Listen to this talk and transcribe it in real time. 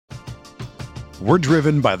We're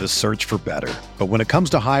driven by the search for better. But when it comes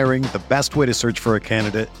to hiring, the best way to search for a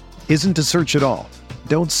candidate isn't to search at all.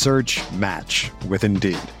 Don't search, match with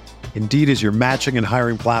Indeed. Indeed is your matching and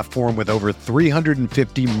hiring platform with over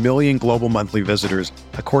 350 million global monthly visitors,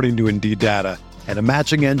 according to Indeed data, and a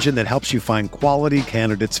matching engine that helps you find quality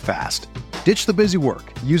candidates fast. Ditch the busy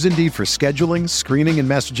work. Use Indeed for scheduling, screening, and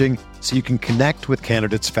messaging so you can connect with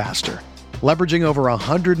candidates faster. Leveraging over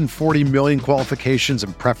 140 million qualifications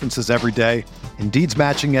and preferences every day, Indeed's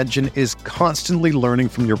matching engine is constantly learning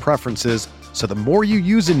from your preferences, so the more you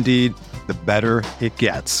use Indeed, the better it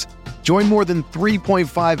gets. Join more than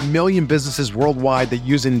 3.5 million businesses worldwide that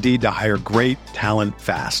use Indeed to hire great talent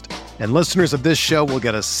fast. And listeners of this show will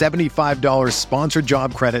get a $75 sponsored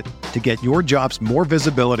job credit to get your jobs more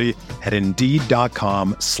visibility at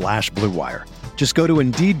Indeed.com/Blue Wire. Just go to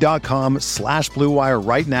Indeed.com/Blue Wire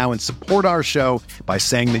right now and support our show by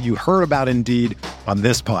saying that you heard about Indeed on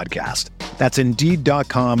this podcast. That's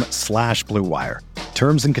Indeed.com/Blue Wire.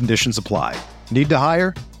 Terms and conditions apply. Need to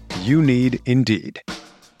hire? You need Indeed.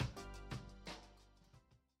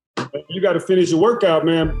 You got to finish your workout,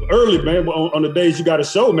 man, early, man, on the days you got a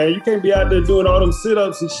show, man. You can't be out there doing all them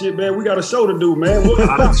sit-ups and shit, man. We got a show to do, man.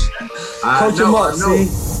 Coach him up, see?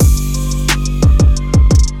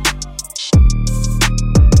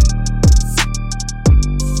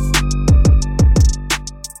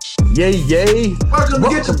 Yay, yay. Welcome to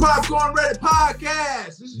Get Your Popcorn Ready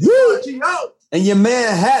podcast. This is your T.O. And your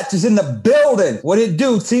man Hatch is in the building. What it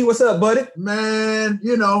do, T? What's up, buddy? Man,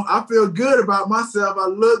 you know, I feel good about myself. I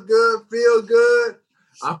look good, feel good.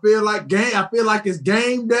 I feel like it's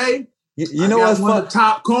game day. You know what's one of the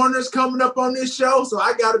top corners coming up on this show, so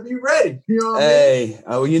I got to be ready. You know what I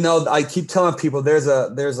mean? You know, I keep telling people there's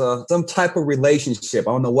some type of relationship.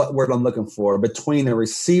 I don't know what word I'm looking for between a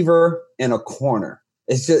receiver and a corner.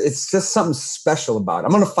 It's just something special about it.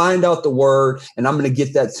 I'm going to find out the word and I'm going to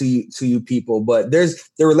get that to you people. But there's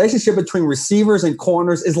the relationship between receivers and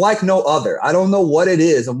corners is like no other. I don't know what it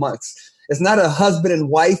is amongst. It's not a husband and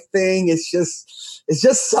wife thing. It's just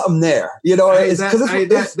something there, you know.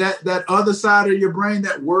 That other side of your brain,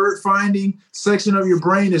 that word finding section of your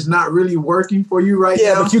brain, is not really working for you right now.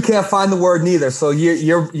 Yeah, but you can't find the word neither. So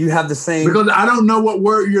you have the same, because I don't know what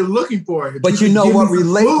word you're looking for. But you know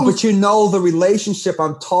the relationship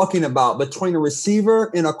I'm talking about between a receiver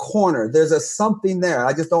and a corner. There's something there.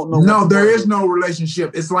 I just don't know. No, there is no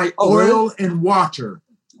relationship. It's like oil and water.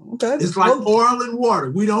 Okay, it's like oil and water.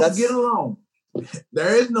 We don't get along.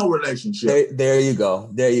 There is no relationship. There you go.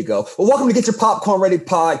 Well, welcome to Get Your Popcorn Ready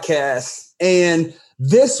podcast. And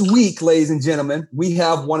this week, ladies and gentlemen, we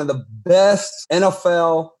have one of the best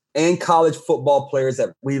NFL and college football players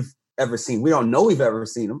that we've ever seen. We don't know we've ever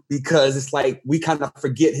seen him because it's like we kind of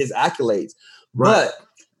forget his accolades. Right. But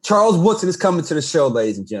Charles Woodson is coming to the show,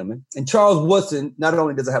 ladies and gentlemen. And Charles Woodson not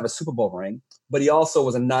only does he have a Super Bowl ring, but he also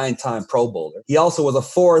was a 9-time Pro Bowler. He also was a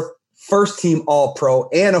first-team All-Pro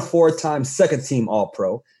and a 4-time second-team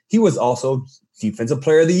All-Pro. He was also Defensive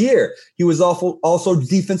Player of the Year. He was also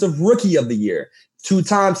Defensive Rookie of the Year. 2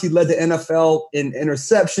 times he led the NFL in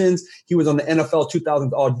interceptions. He was on the NFL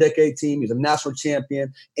 2000 All-Decade team. He was a national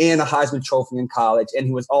champion and a Heisman Trophy in college. And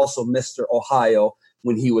he was also Mr. Ohio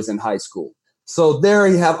when he was in high school. So there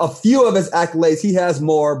you have a few of his accolades. He has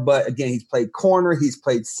more, but again, he's played corner. He's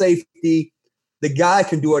played safety. The guy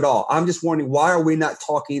can do it all. I'm just wondering, why are we not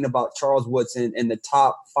talking about Charles Woodson in the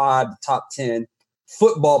top 5, top 10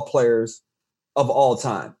 football players of all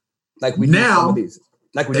time? Like we do some of these.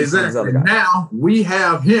 Like we do some of these other guys. Now we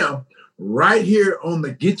have him right here on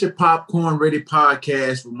the Get Your Popcorn Ready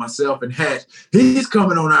podcast with myself and Hatch. He's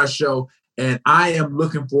coming on our show, and I am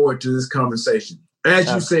looking forward to this conversation.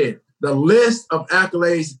 As you said, the list of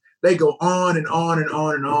accolades, they go on and on and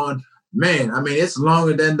on and on. Man, I mean, it's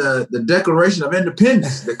longer than the Declaration of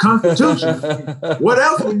Independence, the Constitution. What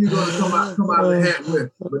else are you going to come out of the hat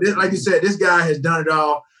with? But like you said, this guy has done it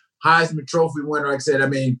all. Heisman Trophy winner, like I said. I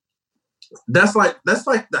mean, it's like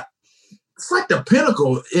the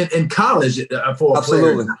pinnacle in college for a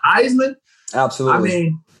player. The Heisman. Absolutely. I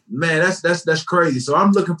mean, man, that's crazy. So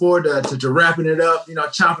I'm looking forward to wrapping it up,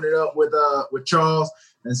 chopping it up with Charles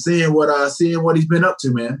and seeing what he's been up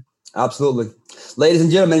to, man. Absolutely. Ladies and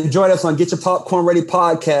gentlemen, join us on Get Your Popcorn Ready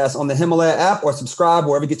podcast on the Himalaya app or subscribe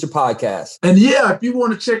wherever you get your podcast. And yeah, if you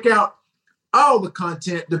want to check out all the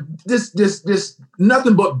content, this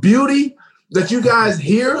nothing but beauty that you guys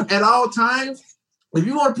hear at all times, if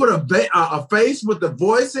you want to put a face with the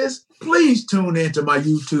voices, please tune into my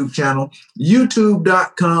YouTube channel,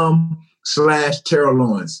 youtube.com/Terrell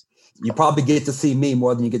Lawrence. You probably get to see me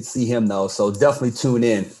more than you get to see him, though. So definitely tune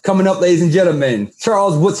in. Coming up, ladies and gentlemen,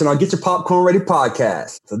 Charles Woodson on Get Your Popcorn Ready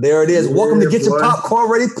podcast. So there it is. Yeah, welcome to Get boy. Your Popcorn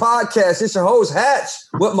Ready podcast. It's your host, Hatch,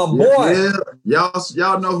 with my boy. Yeah.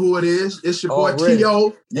 Y'all know who it is. It's your boy,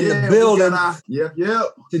 T.O. In the building.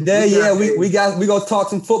 Yep. Today, we gonna talk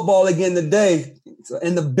some football again today. So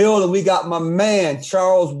in the building, we got my man,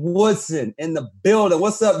 Charles Woodson, in the building.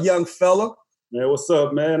 What's up, young fella? Man, what's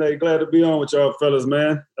up, man? Hey, glad to be on with y'all fellas,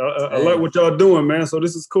 man. I like what y'all doing, man. So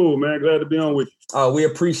this is cool, man. Glad to be on with you. We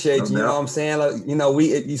appreciate you. You know what I'm saying? Like,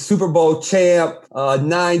 you Super Bowl champ,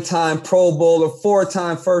 9-time Pro Bowler,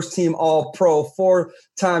 4-time first team All Pro,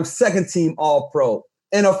 4-time second team All Pro,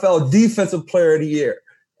 NFL Defensive Player of the Year,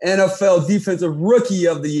 NFL Defensive Rookie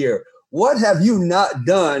of the Year. What have you not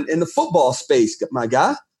done in the football space, my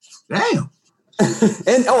guy? Damn.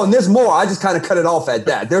 and there's more. I just kind of cut it off at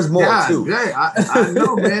that. There's more too. Yeah, I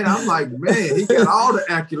know, man. I'm like, man, he got all the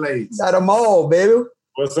accolades. Got them all, baby.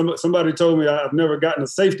 Well, somebody told me I've never gotten a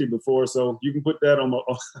safety before, so you can put that on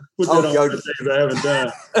on the things I haven't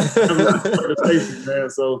done. I've never gotten a safety, man.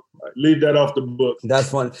 So leave that off the book.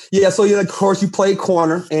 That's fun. Yeah. So of course, you played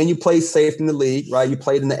corner and you played safety in the league, right? You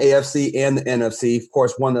played in the AFC and the NFC. Of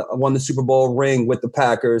course, won the Super Bowl ring with the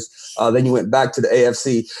Packers. Then you went back to the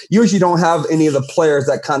AFC. Usually, don't have any of the players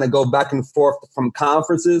that kind of go back and forth from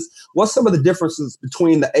conferences. What's some of the differences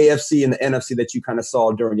between the AFC and the NFC that you kind of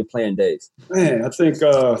saw during your playing days? Man, I think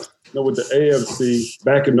with the AFC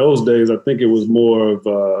back in those days, I think it was more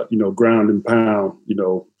of ground and pound.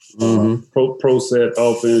 Pro set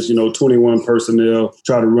offense. 21 personnel,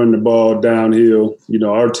 try to run the ball downhill.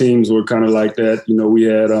 Our teams were kind of like that. We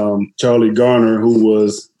had Charlie Garner, who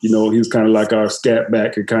was he was kind of like our scat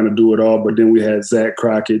back and kind of do it all. But then we had Zach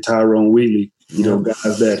Crockett, Tyrone Wheatley.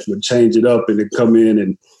 Guys that would change it up and then come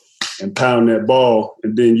in and pound that ball,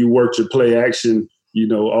 and then you worked your play action.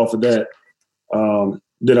 Off of that.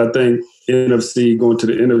 Then I think NFC, going to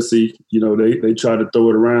the NFC, they try to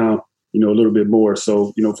throw it around, a little bit more.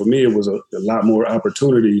 So, for me, it was a lot more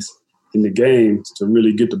opportunities in the game to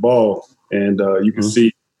really get the ball. And you can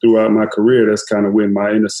see throughout my career, that's kind of when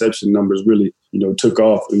my interception numbers really, took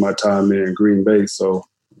off in my time there in Green Bay. So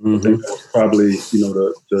I think that was probably,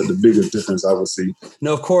 the biggest difference I would see.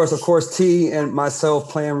 No, of course, T and myself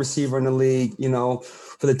playing receiver in the league,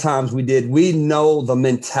 for the times we did, we know the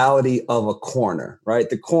mentality of a corner, right?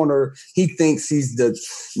 The corner, he thinks he's the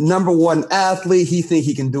number one athlete. He thinks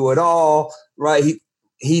he can do it all, right?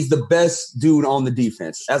 He's the best dude on the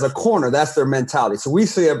defense. As a corner, that's their mentality. So we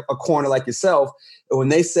see a corner like yourself, and when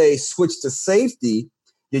they say switch to safety,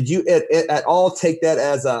 did you at all take that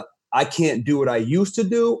as I can't do what I used to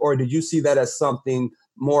do, or did you see that as something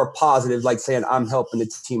more positive, like saying I'm helping the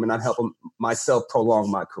team and I'm helping myself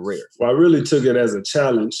prolong my career? Well, I really took it as a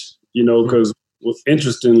challenge, because what's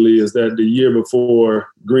interestingly is that the year before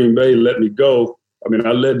Green Bay let me go,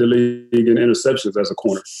 I led the league in interceptions as a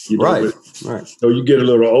corner. Right. So you get a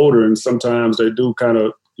little older, and sometimes they do kind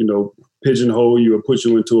of, pigeonhole you or put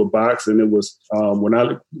you into a box. And it was when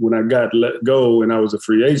I got let go and I was a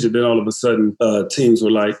free agent, then all of a sudden teams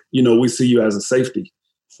were like, we see you as a safety.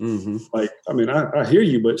 Like, I hear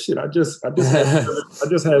you, but shit, I just had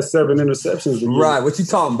 7 interceptions again. Right. What you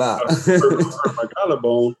talking about? hurt my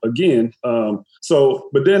collarbone again.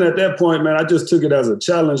 But then at that point, man, I just took it as a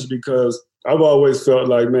challenge, because I've always felt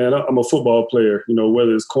like, man, I'm a football player,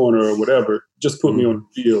 whether it's corner or whatever, just put me on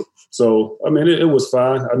the field. So, it was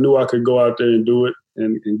fine. I knew I could go out there and do it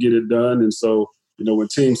and get it done. And so, when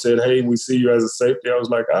teams said, hey, we see you as a safety, I was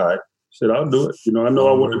like, all right. Shit, I'll do it. I know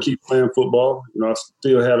I want to keep playing football. I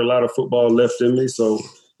still had a lot of football left in me, so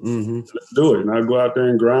let's do it. And I go out there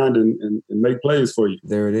and grind and make plays for you.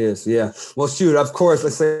 There it is. Yeah. Well, shoot, of course,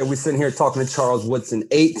 let's say we're sitting here talking to Charles Woodson,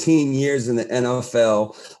 18 years in the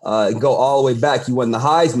NFL, go all the way back. You won the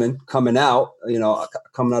Heisman coming out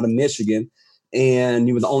of Michigan, and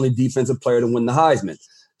you were the only defensive player to win the Heisman.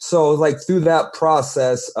 So like through that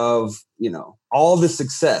process of, all the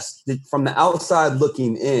success from the outside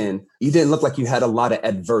looking in, you didn't look like you had a lot of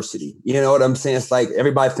adversity. You know what I'm saying? It's like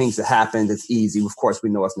everybody thinks it happened. It's easy. Of course, we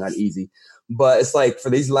know it's not easy. But it's like for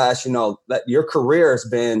these last, that your career has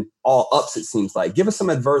been all ups, it seems like. Give us some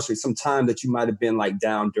adversity, some time that you might have been like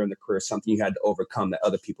down during the career, something you had to overcome that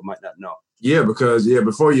other people might not know. Yeah,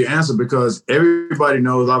 before you answer, because everybody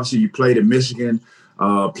knows, obviously, you played at Michigan,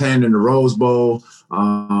 playing in the Rose Bowl,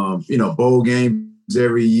 bowl games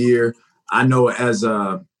every year. I know as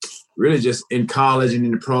really just in college and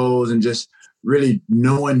in the pros and just really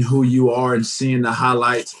knowing who you are and seeing the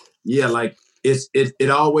highlights. Yeah, like it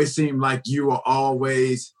always seemed like you were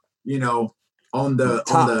always, on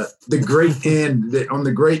the great end, on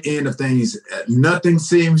the great end of things, nothing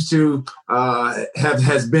seems to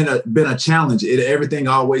has been a challenge. Everything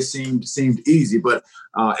always seemed easy, but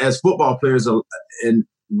as football players, and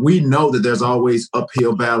we know that there's always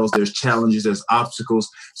uphill battles, there's challenges, there's obstacles.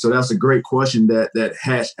 So that's a great question that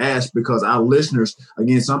Hatch asked, because our listeners,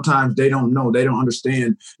 again, sometimes they don't know, they don't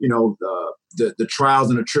understand, the trials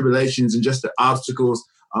and the tribulations and just the obstacles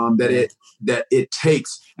that it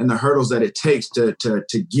takes, and the hurdles that it takes to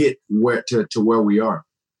get where we are.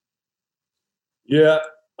 Yeah.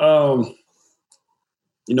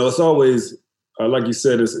 It's always, like you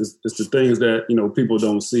said, it's the things that, people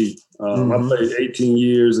don't see. I played 18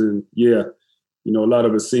 years, and a lot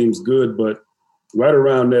of it seems good, but right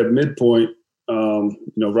around that midpoint,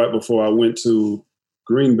 right before I went to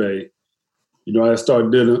Green Bay, I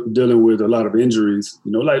started dealing with a lot of injuries,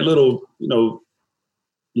 like little, what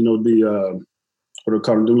do they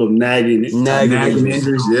call them, the little nagging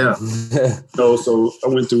injuries. Yeah. So I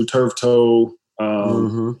went through turf toe.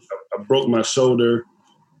 I broke my shoulder.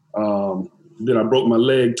 Then I broke my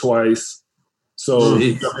leg twice. So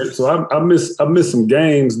I missed some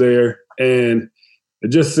games there, and it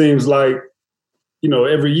just seems like,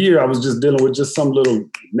 every year I was just dealing with just some little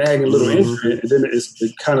nagging little injury, and then it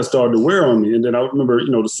kind of started to wear on me. And then I remember,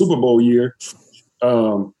 the Super Bowl year.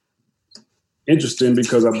 Interesting,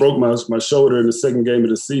 because I broke my shoulder in the second game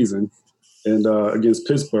of the season, and against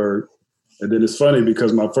Pittsburgh. And then it's funny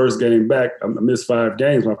because my first game back, I missed 5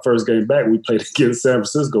 games. My first game back, we played against San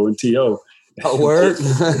Francisco in T.O. Oh, word?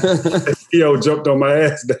 T.O. jumped on my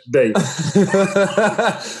ass that day.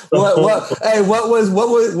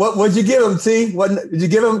 What'd you give him, T? Did you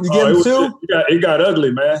give him 2? It got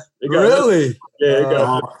ugly, man. Really? Ugly. Yeah, it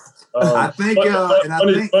got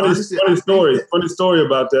ugly. Funny story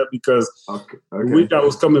about that, because the week I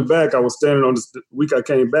was coming back, I was standing on the week I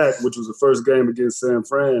came back, which was the first game against San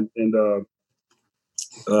Fran, and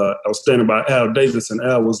I was standing by Al Davis, and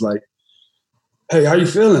Al was like, "Hey, how you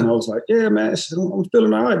feeling?" I was like, "Yeah, man, I'm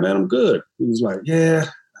feeling all right, man. I'm good." He was like, "Yeah,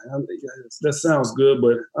 that sounds good,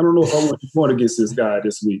 but I don't know if I want to point against this guy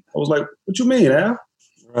this week." I was like, "What you mean, Al?"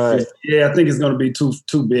 Right. Yeah, I think it's going to be too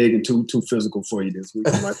big and too physical for you this week.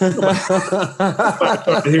 I'm like, nobody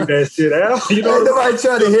trying to hear that shit, Al. Nobody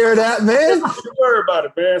trying to hear that, man. Don't worry about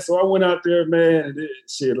it, man. So I went out there, man,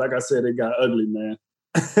 and like I said, it got ugly, man.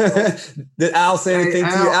 Did Al say anything to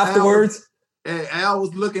you afterwards? Al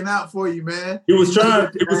was looking out for you, man. He was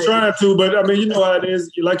trying to, but I mean, you know how it is.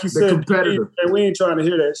 Like you said, competitor. We ain't trying to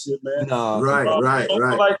hear that shit, man. No. Right.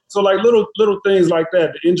 So little things like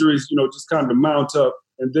that, the injuries, just kind of mount up.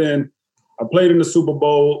 And then I played in the Super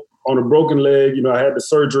Bowl on a broken leg. I had the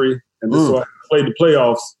surgery, and so I played the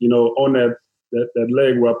playoffs, on that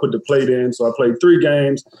leg where I put the plate in. So I played 3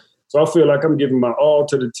 games. So I feel like I'm giving my all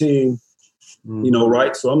to the team,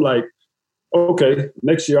 right? So I'm like, okay,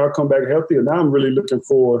 next year I'll come back healthy. And now I'm really looking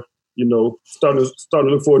for, starting to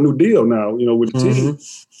look for a new deal now, with the team.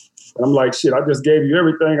 And I'm like, shit, I just gave you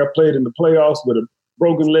everything. I played in the playoffs with a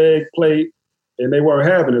broken leg, plate, and they weren't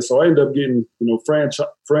having it. So I ended up getting,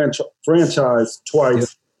 franchised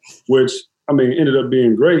twice, which, I mean, ended up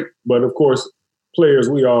being great. But of course, players,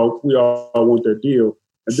 we all want that deal.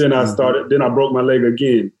 And then I broke my leg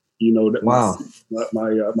again, Wow. my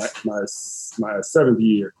 7th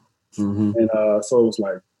year. And so it was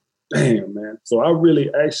like, damn, man. So I really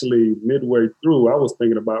actually midway through, I was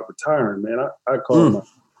thinking about retiring, man. I called my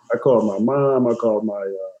mom. I called my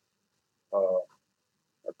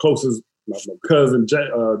closest, my cousin,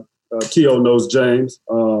 T.O. knows James.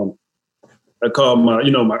 I called my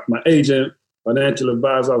agent, financial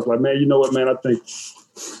advisor. I was like, man, you know what, man? I think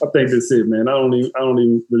this is it, man. I don't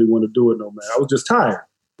even really want to do it no, man. I was just tired.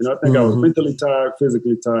 I think I was mentally tired,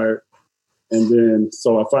 physically tired. And then,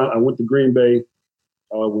 so I went to Green Bay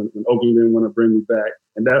when Oakland didn't want to bring me back.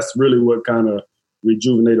 And that's really what kind of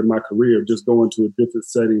rejuvenated my career, just going to a different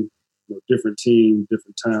setting, different team,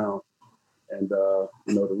 different town. And,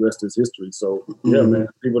 the rest is history. So, yeah, man,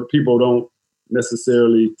 people don't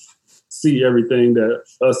necessarily see everything that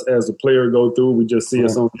us as a player go through. We just see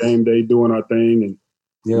us on game day doing our thing, and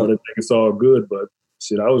they think it's all good. But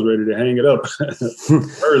shit, I was ready to hang it up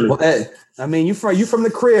early. Well, hey, I mean, you from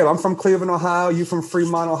the crib. I'm from Cleveland, Ohio. You from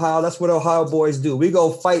Fremont, Ohio. That's what Ohio boys do. We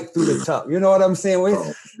go fight through the tough. You know what I'm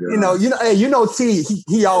saying? T,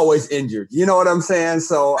 he always injured. You know what I'm saying?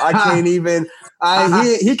 So I can't even.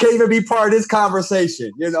 He can't even be part of this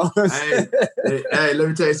conversation. You know. Hey, let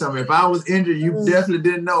me tell you something. If I was injured, you definitely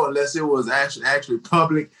didn't know unless it was actually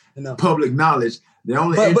public knowledge. The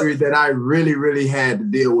only injury that I really, really had to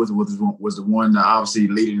deal with was the one obviously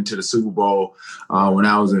leading into the Super Bowl when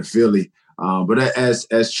I was in Philly. But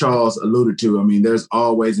as Charles alluded to, I mean, there's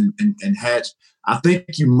always in Hatch. I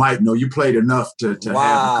think you might know you played enough to have a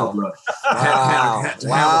couple of have a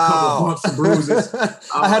couple of bumps and bruises.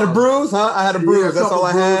 I had a bruise, huh? I had a bruise. That's all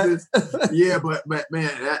I had. Yeah, but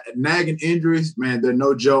man, nagging injuries, man, they're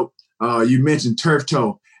no joke. You mentioned turf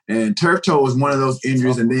toe. And turf toe is one of those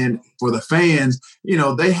injuries. And then for the fans,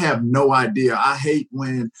 they have no idea. I hate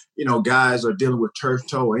when, guys are dealing with turf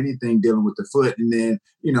toe or anything dealing with the foot. And then,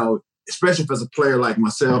 especially if it's a player like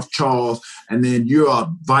myself, Charles, and then you're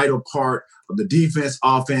a vital part of the defense,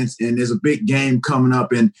 offense, and there's a big game coming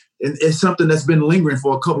up. And it's something that's been lingering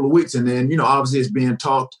for a couple of weeks. And then, obviously it's being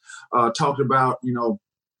talked about,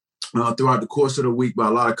 throughout the course of the week by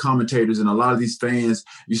a lot of commentators and a lot of these fans.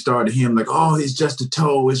 You start to hear them like, oh, it's just a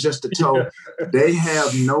toe. It's just a toe. They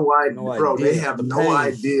have no idea, bro. They have no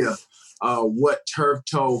idea what turf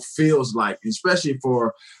toe feels like, especially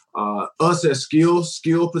for us as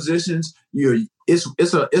skill positions.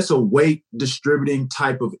 It's a weight distributing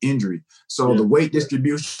type of injury. So the weight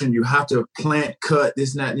distribution, you have to plant, cut,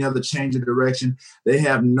 this, and that, and the other, change of direction. They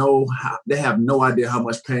have no idea how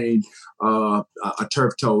much pain a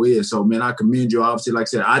turf toe is. So, man, I commend you. Obviously, like I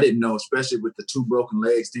said, I didn't know, especially with the 2 broken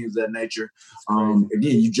legs, things of that nature.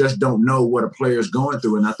 Again, you just don't know what a player is going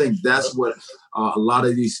through. And I think that's what a lot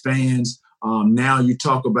of these fans now you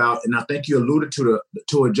talk about, and I think you alluded to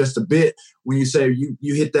it just a bit when you say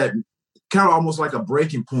you hit that kind of almost like a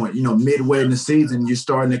breaking point, midway in the season. You're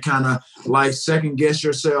starting to kind of like second guess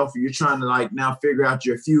yourself. You're trying to like now figure out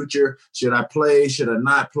your future. Should I play? Should I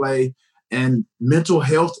not play? And mental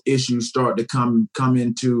health issues start to come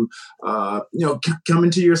into come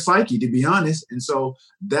into your psyche, to be honest. And so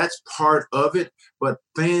that's part of it. But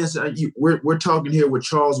fans, we're talking here with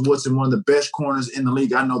Charles Woodson, one of the best corners in the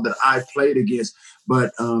league I know that I've played against.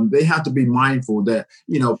 But they have to be mindful that,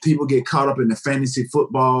 people get caught up in the fantasy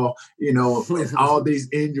football, and all these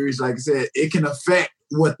injuries. Like I said, it can affect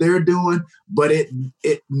what they're doing, but it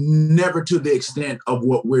never to the extent of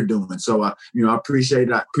what we're doing. So, I appreciate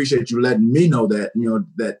it. I appreciate you letting me know that,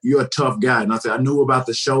 that you're a tough guy. And I knew about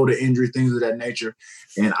the shoulder injury, things of that nature.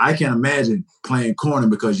 And I can imagine playing corner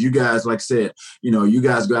because you guys, like I said, you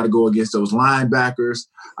guys got to go against those linebackers.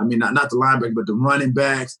 I mean, not the linebackers, but the running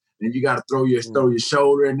backs. And you got to throw your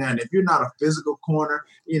shoulder in there. And if you're not a physical corner,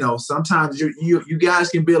 sometimes you guys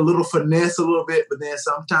can be a little finesse a little bit, but then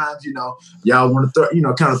sometimes, y'all want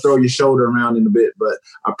to kind of throw your shoulder around in a bit. But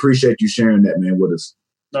I appreciate you sharing that, man, with us.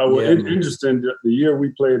 No, interesting. The year we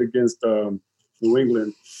played against New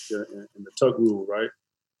England in the tuck rule, right?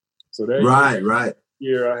 So that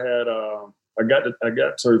year I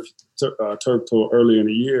got turf toe early in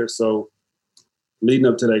the year. So leading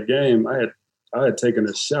up to that game, I had taken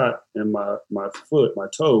a shot in my foot, my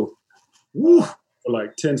toe, for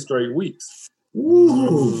like 10 straight weeks.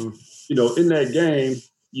 Ooh. In that game,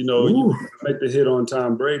 you make the hit on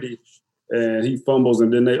Tom Brady and he fumbles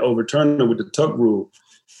and then they overturn it with the tuck rule.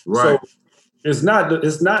 Right. So it's not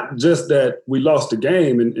just that we lost the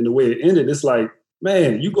game and the way it ended. It's like,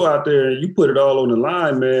 man, you go out there and you put it all on the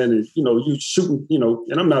line, man, and, you shooting,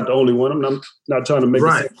 and I'm not the only one. I'm not trying to make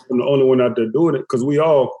it seem I'm the only one out there doing it because we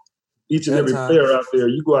all, each and every player out there,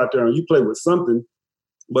 you go out there and you play with something,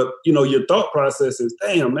 but, your thought process is,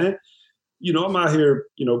 damn, man, I'm out here,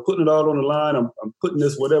 putting it all on the line. I'm putting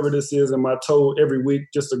this, whatever this is, in my toe every week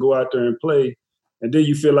just to go out there and play. And then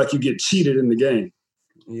you feel like you get cheated in the game.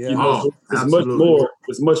 Yeah. It's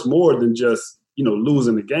much more than just,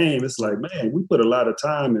 losing the game. It's like, man, we put a lot of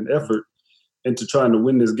time and effort into trying to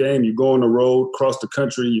win this game. You go on the road, cross the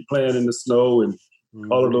country, you're playing in the snow and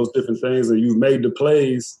all of those different things. And you made the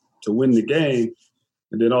plays to win the game,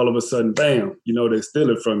 and then all of a sudden, bam, they steal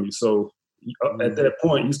it from you. So at that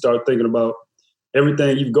point, you start thinking about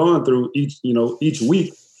everything you've gone through each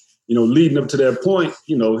week, leading up to that point,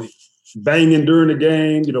 banging during the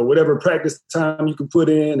game, whatever practice time you can put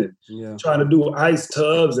in and trying to do ice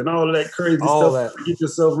tubs and all of that crazy stuff to get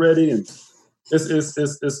yourself ready. And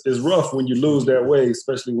it's rough when you lose that way,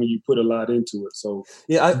 especially when you put a lot into it. So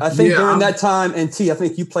I think during that time, and I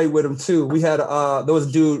think you played with him too. We had there was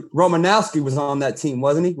a dude, Romanowski was on that team,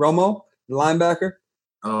 wasn't he? Romo, the linebacker.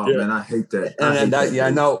 Oh man, I hate that. I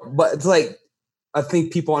know, but it's like I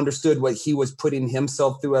think people understood what he was putting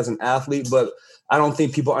himself through as an athlete, but I don't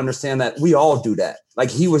think people understand that we all do that. Like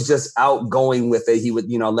he was just outgoing with it. He would,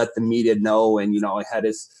 let the media know, and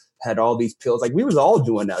had all these pills. Like we was all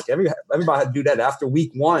doing that. Everybody had to do that after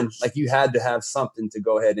week 1. Like you had to have something to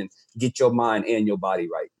go ahead and get your mind and your body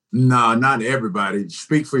right. No, not everybody.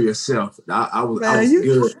 Speak for yourself. I was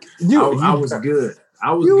good. I was good.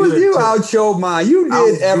 I was you good. You out your mind. You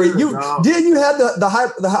did everything. You have the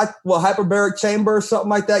hyperbaric chamber or something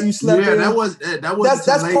like that. You slept in. That was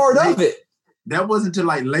that's late, part of it. That wasn't until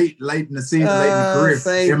like late in the season, late in the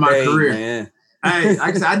career. In my career, man. Hey,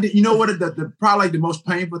 like I said, I did. You know what? The probably like the most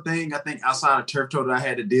painful thing I think outside of turf toe that I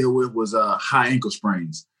had to deal with was high ankle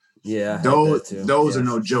sprains. Yeah, those are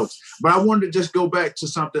no jokes. But I wanted to just go back to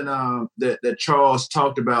something that Charles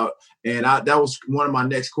talked about, and that was one of my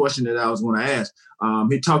next questions that I was going to ask.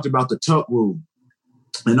 He talked about the tuck rule,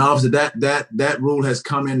 and obviously that rule has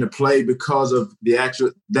come into play because of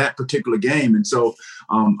that particular game. And so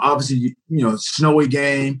obviously snowy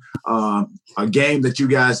game, a game that you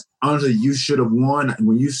guys honestly you should have won.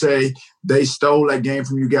 When you say they stole that game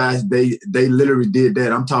from you guys, they literally did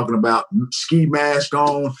that. I'm talking about ski mask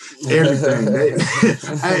on, everything.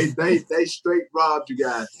 they straight robbed you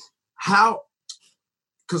guys. How?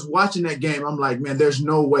 Because watching that game, I'm like, man, there's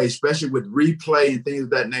no way, especially with replay and things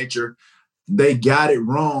of that nature, they got it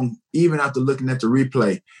wrong even after looking at the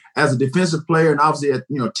replay. As a defensive player and obviously at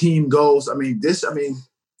team goals,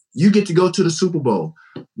 you get to go to the Super Bowl.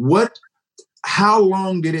 How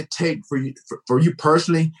long did it take for you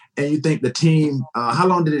personally, and you think the team, how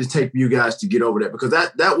long did it take for you guys to get over that? Because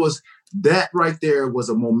that right there was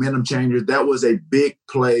a momentum changer. That was a big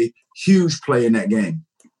play, huge play in that game.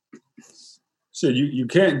 Shit, you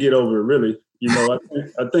can't get over it, really. I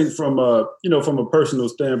think from a personal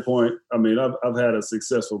standpoint, I've had a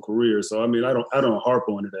successful career, so I don't harp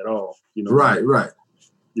on it at all. Right.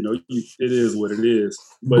 It is what it is.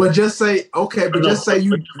 But just say okay. But just say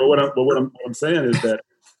you. But what I'm saying is that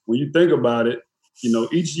when you think about it,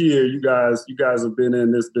 each year you guys have been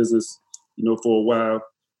in this business, for a while.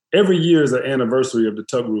 Every year is an anniversary of the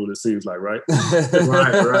tuck rule. It seems like, right?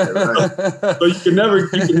 Right. So you can never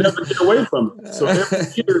get away from it. So every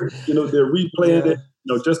year, they're replaying it.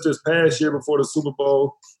 Just this past year before the Super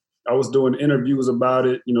Bowl, I was doing interviews about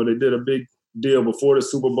it. They did a big deal before the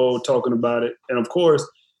Super Bowl talking about it, and of course,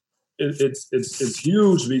 it's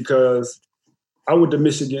huge because I went to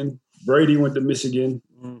Michigan. Brady went to Michigan.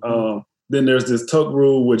 Mm-hmm. Then there's this tuck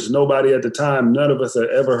rule, which nobody at the time, none of us had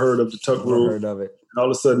ever heard of the tuck rule. Heard of it. And all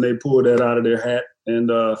of a sudden, they pulled that out of their hat, and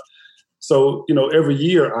so every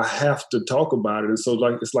year I have to talk about it, and so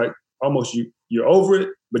it's like almost you're over it,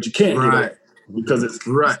 but you can't get it because it's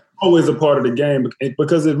always a part of the game,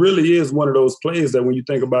 because it really is one of those plays that when you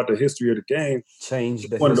think about the history of the game, changed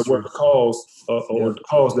one of the worst calls or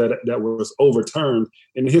calls that was overturned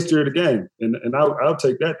in the history of the game, and I'll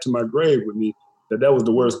take that to my grave with me. That was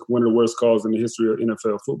one of the worst calls in the history of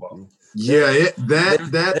NFL football. Yeah,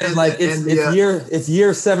 it's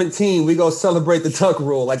year 17. We go celebrate the tuck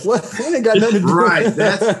rule. Like what? It ain't got nothing to do. Right,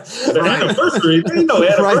 that's the anniversary. Ain't no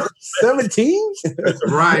anniversary. 17.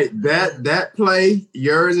 Right. That play,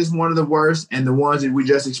 yours is one of the worst, and the ones that we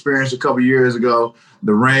just experienced a couple years ago,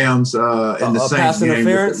 the Rams and the Saints game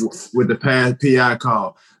with the PI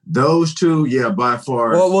call. Those two, by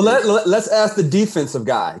far. Well, let's ask the defensive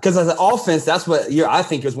guy, because as an offense, that's what I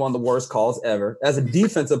think is one of the worst calls ever. As a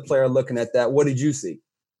defensive player looking at that, what did you see?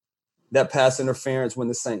 That pass interference when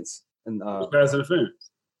the Saints and pass interference.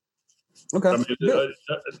 Okay,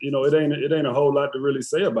 it ain't a whole lot to really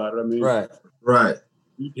say about it. Right.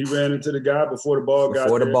 He ran into the guy before the ball got there.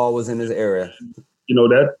 Before the ball was in his area.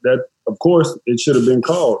 That of course it should have been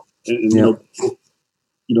called. And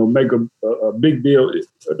make a big deal.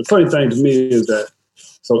 The funny thing to me is that,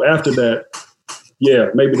 so after that,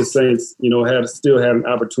 maybe the Saints, still had an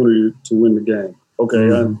opportunity to win the game. Okay, I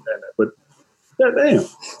understand that, but goddamn,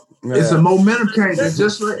 it's a momentum change. It's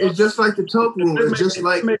just like the tuck rule. It's just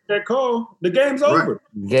like make that call. The game's over.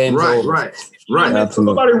 Game's over. Right.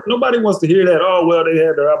 Absolutely. Nobody wants to hear that. Oh well, they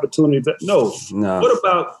had their opportunity. No. What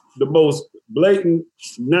about the most blatant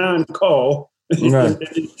non-call? In the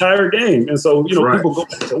entire game. And so, people go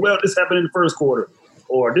back and say, well, this happened in the first quarter,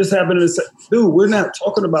 or this happened in the second. Dude, we're not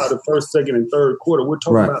talking about the first, second, and third quarter. We're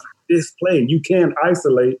talking about this play. You can't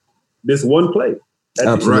isolate this one play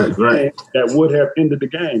that would have ended the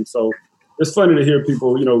game. So it's funny to hear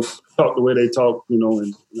people, talk the way they talk, and all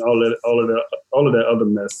of that other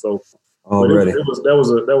mess. So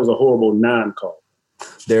that was a horrible non-call.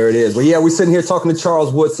 There it is. Well, we're sitting here talking to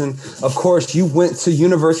Charles Woodson. Of course, you went to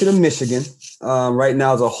University of Michigan. Right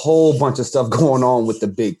now, there's a whole bunch of stuff going on with the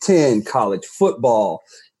Big Ten, college football.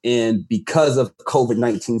 And because of the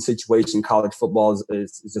COVID-19 situation, college football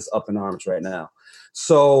is just up in arms right now.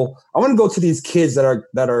 So I want to go to these kids that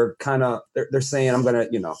are kind of, they're saying, I'm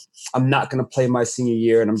not going to play my senior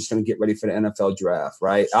year and I'm just going to get ready for the NFL draft,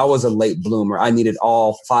 right? I was a late bloomer. I needed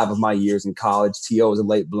all 5 of my years in college. T.O. was a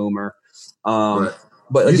late bloomer.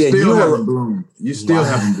 But again, you haven't bloomed. You still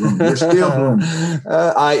haven't bloomed. You're still blooming.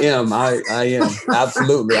 I am.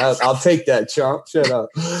 Absolutely. I'll take that, chump. Shut up.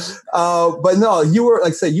 But no, you were,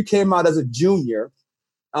 like I said, you came out as a junior.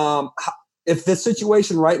 If the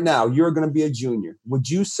situation right now, you're going to be a junior, would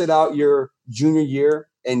you sit out your junior year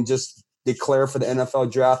and just declare for the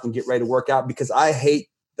NFL draft and get ready to work out? Because I hate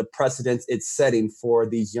the precedents it's setting for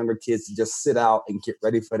these younger kids to just sit out and get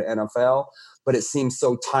ready for the NFL. But it seems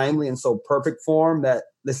so timely and so perfect for them that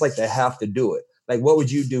it's like they have to do it. Like, what would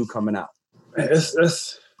you do coming out? Man,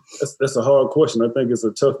 that's a hard question. I think it's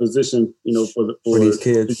a tough position, for these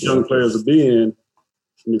kids, these young players to be in,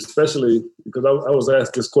 and especially because I was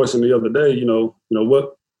asked this question the other day.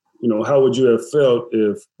 How would you have felt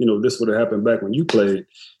if this would have happened back when you played?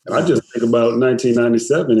 And I just think about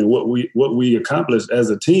 1997 and what we accomplished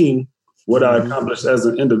as a team, what I accomplished as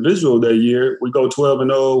an individual that year. We go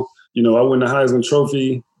 12-0. I win the Heisman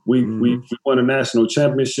Trophy. We won a national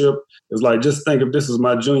championship. It's like, just think if this is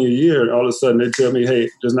my junior year and all of a sudden they tell me, hey,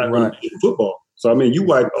 there's not going to be football. So, you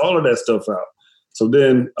wipe all of that stuff out. So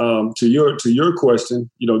then to your question,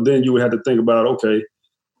 then you would have to think about, okay,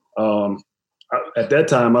 at that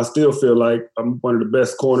time, I still feel like I'm one of the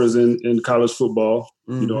best corners in college football.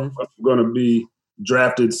 I'm going to be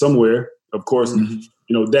drafted somewhere. Of course,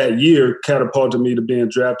 that year catapulted me to being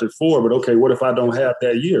drafted 4. But okay, what if I don't have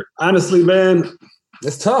that year? Honestly, man,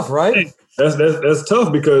 it's tough, right? That's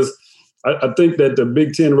tough because I think that the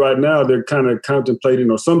Big Ten right now, they're kind of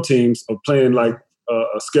contemplating, or some teams are playing like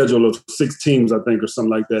a schedule of 6 teams, I think, or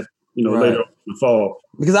something like that. Later in the fall.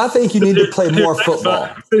 Because I think you need to play more football.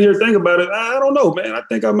 Sit here, think about it. I don't know, man. I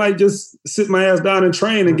think I might just sit my ass down and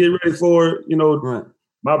train and get ready for,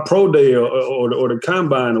 my pro day or the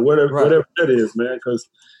combine or whatever that is, man. Because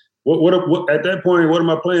what at that point, what am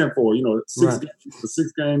I playing for?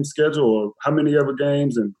 6-game schedule, or how many ever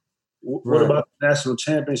games, and what about the national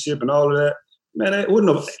championship and all of that? Man, it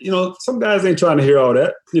wouldn't have, some guys ain't trying to hear all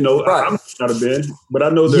that. I'm not have been, but I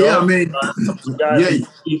know some guys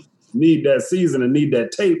need that season and need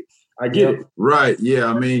that tape. I get it. Right.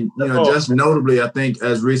 Yeah. Just notably, I think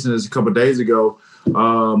as recent as a couple of days ago,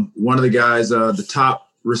 one of the guys, the top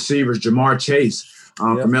receivers, Jamar Chase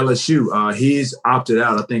from LSU, he's opted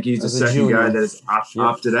out. I think he's the second guy that is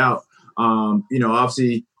opted out.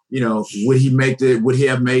 Obviously, would he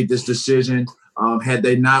have made this decision had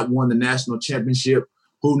they not won the national championship?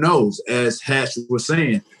 Who knows? As Hatch was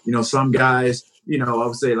saying, some guys, I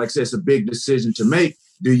would say, like I said, it's a big decision to make.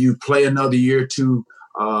 Do you play another year to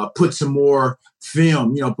put some more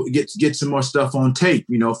film, get some more stuff on tape,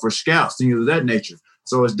 for scouts, things of that nature?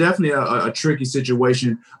 So it's definitely a tricky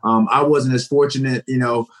situation. I wasn't as fortunate,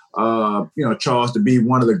 Charles, to be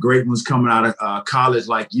one of the great ones coming out of college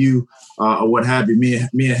like you or what have you. Me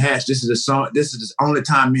and Hatch, this is the only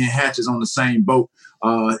time me and Hatch is on the same boat.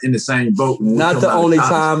 In the same boat. Not the only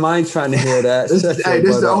time. I ain't trying to hear that. This is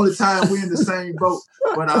the only time we're in the same boat.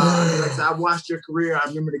 But like I said, I watched your career. I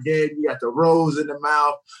remember the game. You got the rose in the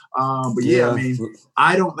mouth.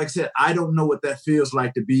 I don't know what that feels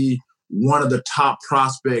like to be one of the top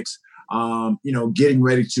prospects, getting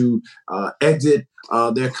ready to exit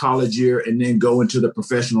their college year and then go into the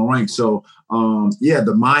professional ranks. So,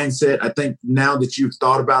 the mindset, I think now that you've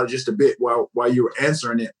thought about it just a bit while you were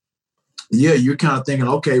answering it, you're kind of thinking,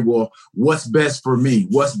 okay, well, what's best for me?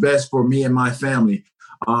 What's best for me and my family?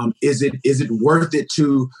 Is it worth it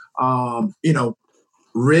to,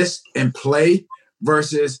 risk and play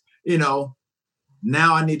versus, now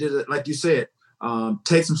I need to, like you said,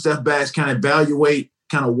 take some step backs, kind of evaluate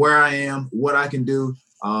kind of where I am, what I can do,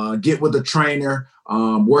 get with a trainer,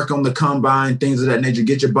 work on the combine, things of that nature,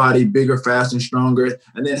 get your body bigger, faster, and stronger.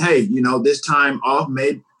 And then, hey, this time off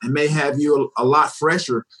may have you a lot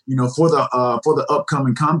fresher, for the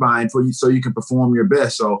upcoming combine for you, so you can perform your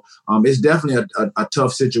best. So it's definitely a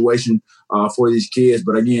tough situation for these kids.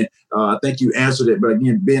 But again, I think you answered it. But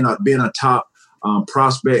again, being a top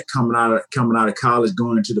prospect coming out of college,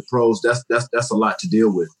 going into the pros, that's a lot to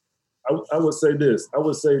deal with. I would say this. I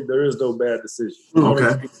would say there is no bad decision.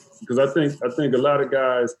 Okay. Because I think a lot of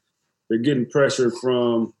guys, they're getting pressure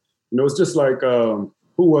from, it's just like who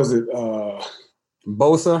was it?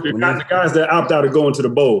 Bosa. The guys that opt out of going to the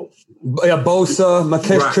bowl. Yeah, Bosa,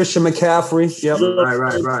 Christian McCaffrey. Yep.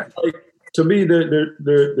 Right. Like, to me,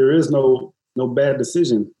 there is no bad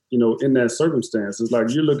decision, in that circumstance. It's like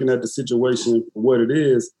you're looking at the situation for what it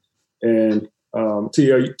is. And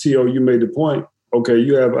T.O., you made the point. Okay,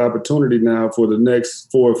 you have opportunity now for the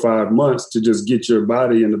next 4 or 5 months to just get your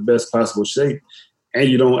body in the best possible shape. And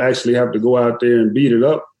you don't actually have to go out there and beat it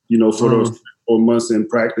up, for those 4 months in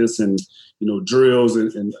practice and, drills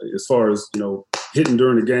and as far as, hitting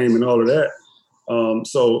during the game and all of that.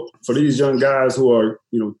 So for these young guys who are,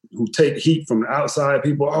 who take heat from the outside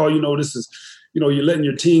people, this is, you're letting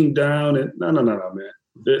your team down. And no, man.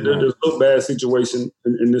 There's no bad situation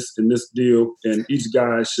in this deal, and each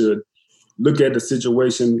guy should look at the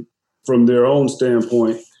situation from their own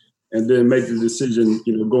standpoint and then make the decision,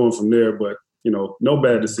 going from there. But no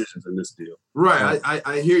bad decisions in this deal. Right.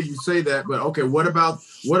 I hear you say that, but okay, what about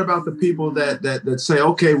the people that say,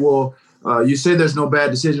 okay, well, you say there's no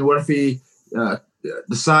bad decision. What if he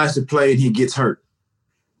decides to play and he gets hurt?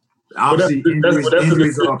 Obviously,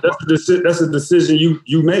 that's a decision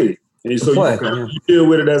you made. And so you deal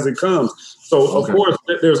with it as it comes. So, of course,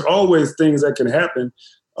 there's always things that can happen.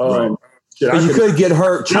 But you could get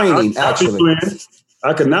hurt training, actually.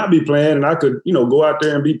 I could not be playing, and I could, go out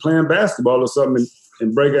there and be playing basketball or something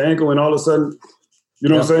and break an ankle, and all of a sudden,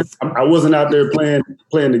 what I'm saying? I wasn't out there playing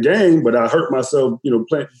the game, but I hurt myself,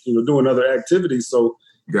 doing other activities. So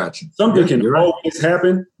gotcha. Something can always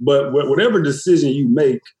happen, but whatever decision you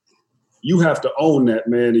make, you have to own that,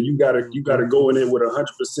 man, and you gotta go in it with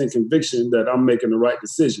 100% conviction that I'm making the right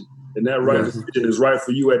decision, and that right decision is right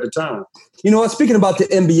for you at the time. You know what? Speaking about the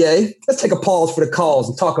NBA, let's take a pause for the calls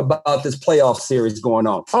and talk about this playoff series going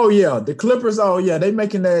on. Oh yeah, the Clippers. Oh yeah, they're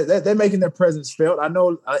making their presence felt. I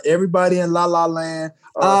know everybody in La La Land.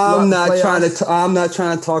 I'm not trying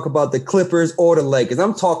to talk about the Clippers or the Lakers.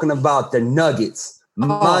 I'm talking about the Nuggets.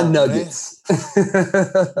 My Nuggets.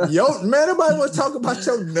 Yo, man, nobody want to talk about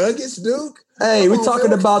your Nuggets, Duke. Hey, we're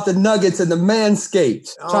talking about the Nuggets and the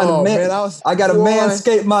Manscaped. I got to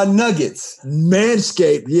manscape my Nuggets.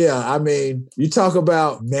 Manscaped, yeah. I mean, you talk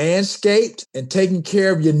about Manscaped and taking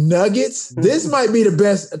care of your Nuggets. This might be the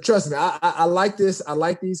best. Trust me, I like this. I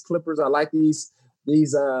like these clippers. I like these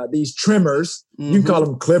trimmers. You can call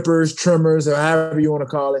them clippers, trimmers, or however you want to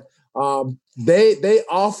call it. They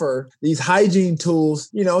offer these hygiene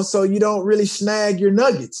tools, so you don't really snag your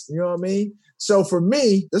nuggets. You know what I mean? So for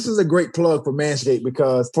me, this is a great plug for Manscaped,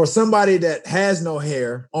 because for somebody that has no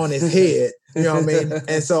hair on his head, you know what I mean?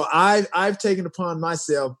 And so I've taken upon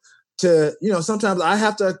myself to, sometimes I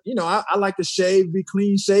have to, I like to shave, be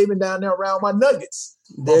clean shaven down there around my nuggets.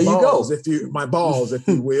 There you go. My balls, if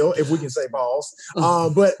you will, if we can say balls.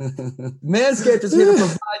 But Manscaped is here to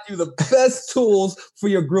provide you the best tools for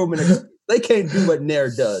your grooming. They can't do what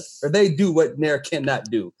Nair does, or they do what Nair cannot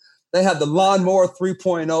do. They have the Lawnmower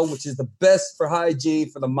 3.0, which is the best for hygiene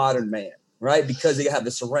for the modern man, right? Because they have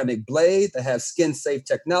the ceramic blade, they have skin-safe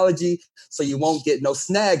technology, so you won't get no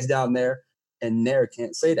snags down there. And Nair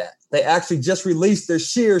can't say that. They actually just released their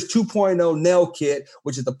Shears 2.0 nail kit,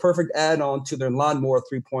 which is the perfect add-on to their Lawnmower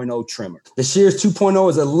 3.0 trimmer. The Shears 2.0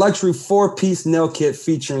 is a luxury 4-piece nail kit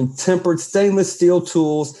featuring tempered stainless steel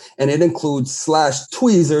tools, and it includes slash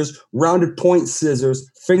tweezers, rounded point scissors,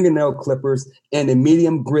 fingernail clippers, and a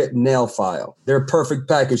medium grit nail file. Their perfect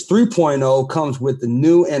package 3.0 comes with the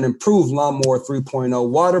new and improved Lawnmower 3.0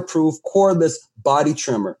 waterproof cordless body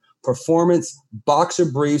trimmer, performance boxer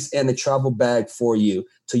briefs, and a travel bag for you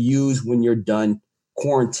to use when you're done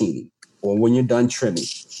quarantining or when you're done trimming.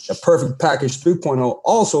 The Perfect Package 3.0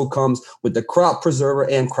 also comes with the Crop Preserver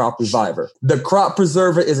and Crop Reviver. The Crop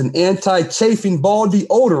Preserver is an anti-chafing ball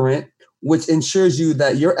deodorant, which ensures you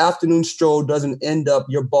that your afternoon stroll doesn't end up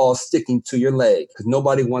your ball sticking to your leg, because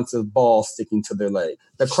nobody wants a ball sticking to their leg.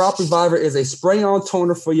 The Crop Reviver is a spray-on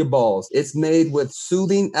toner for your balls. It's made with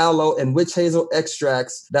soothing aloe and witch hazel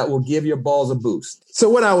extracts that will give your balls a boost. So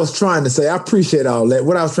what I was trying to say, I appreciate all that.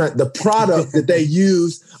 The product that they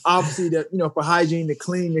use, obviously, for hygiene, to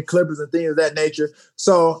clean your clippers and things of that nature.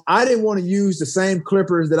 So I didn't want to use the same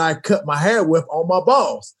clippers that I cut my hair with on my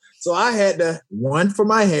balls. So I had one for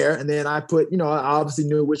my hair, and then I put, I obviously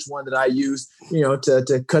knew which one that I used,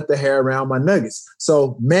 to cut the hair around my nuggets.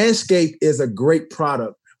 So Manscaped is a great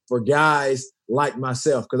product for guys like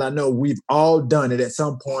myself, because I know we've all done it at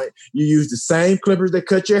some point. You use the same clippers that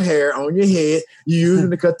cut your hair on your head. You use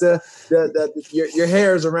them to cut your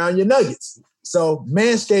hairs around your nuggets. So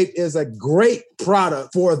Manscaped is a great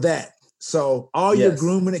product for that. So all your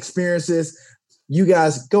grooming experiences, you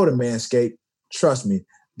guys go to Manscaped. Trust me.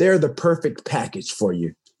 They're the perfect package for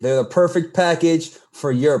you. They're the perfect package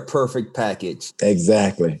for your perfect package.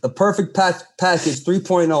 Exactly. The Perfect Package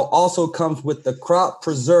 3.0 also comes with the Crop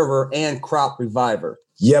Preserver and Crop Reviver.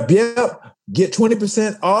 Yep. Get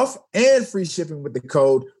 20% off and free shipping with the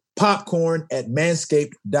code POPCORN at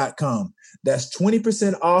manscaped.com. That's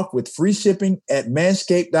 20% off with free shipping at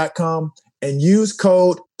manscaped.com, and use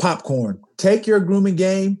code POPCORN. Take your grooming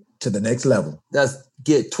game to the next level.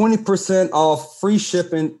 Get 20% off, free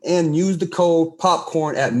shipping, and use the code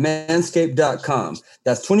POPCORN at manscaped.com.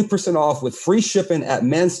 That's 20% off with free shipping at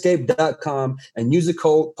manscaped.com, and use the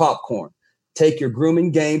code POPCORN. Take your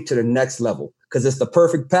grooming game to the next level because it's the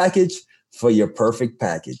perfect package for your perfect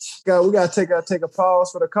package. We got to take a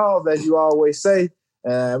pause for the calls, as you always say.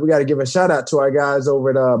 We got to give a shout out to our guys over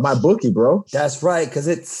at MyBookie, bro. That's right, because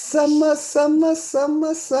it's summertime.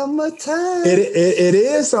 It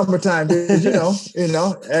is summertime, dude.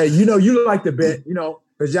 You like to bet,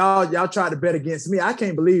 because y'all tried to bet against me. I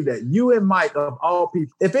can't believe that. You and Mike, of all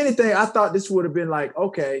people. If anything, I thought this would have been like,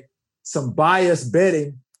 okay, some biased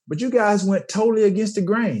betting, but you guys went totally against the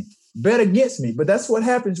grain. Bet against me. But that's what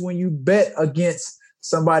happens when you bet against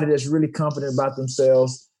somebody that's really confident about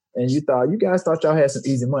themselves. And you guys thought y'all had some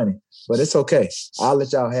easy money, but it's okay. I'll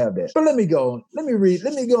let y'all have that. But let me go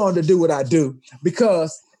on to do what I do,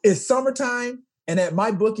 because it's summertime. And at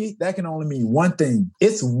MyBookie, that can only mean one thing.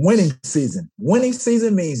 It's winning season. Winning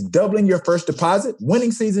season means doubling your first deposit.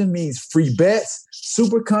 Winning season means free bets,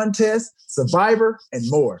 super contests, Survivor, and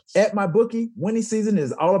more. At MyBookie, winning season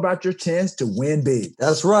is all about your chance to win big.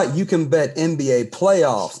 That's right. You can bet NBA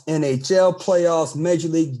playoffs, NHL playoffs, Major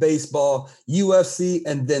League Baseball, UFC,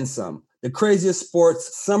 and then some. The craziest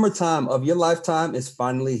sports summertime of your lifetime is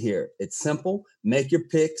finally here. It's simple. Make your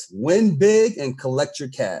picks, win big, and collect your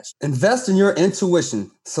cash. Invest in your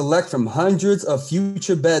intuition. Select from hundreds of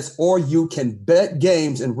future bets, or you can bet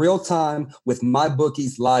games in real time with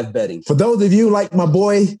MyBookie's live betting. For those of you like my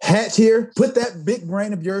boy Hatch here, put that big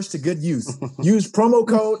brain of yours to good use. Use promo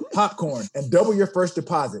code POPCORN and double your first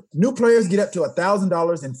deposit. New players get up to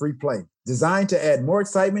 $1,000 in free play. Designed to add more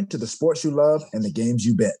excitement to the sports you love and the games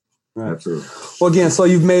you bet. Right. Absolutely. Well, again, so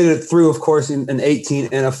you've made it through, of course, in 18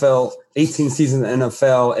 seasons in the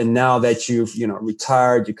NFL, and now that you've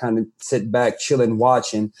retired, you kind of sit back, chilling,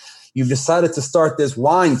 watching. You've decided to start this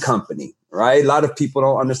wine company, right? A lot of people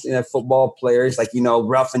don't understand that football players,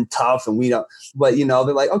 rough and tough, and we don't. But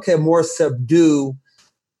they're like, okay, more subdue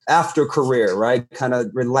after career, right? Kind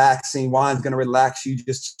of relaxing. Wine's going to relax you,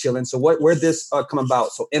 just chilling. So where this come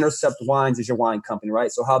about? So Intercept Wines is your wine company, right?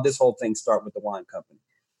 So how this whole thing start with the wine company?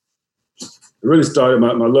 It really started,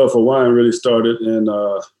 my love for wine really started in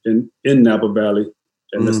Napa Valley.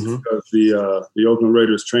 And that's because the Oakland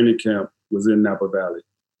Raiders training camp was in Napa Valley.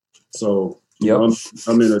 So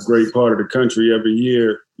I'm in a great part of the country every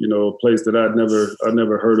year, a place that I'd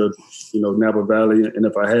never heard of, Napa Valley. And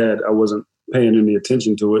if I had, I wasn't paying any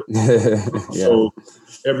attention to it. Yeah. So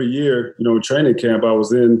every year, training camp, I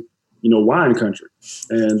was in, wine country.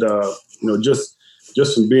 And,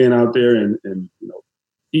 just from being out there and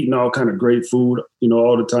eating all kind of great food,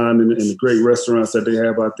 all the time in the great restaurants that they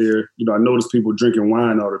have out there. I noticed people drinking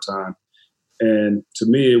wine all the time. And to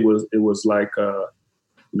me, it was like,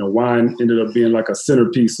 wine ended up being like a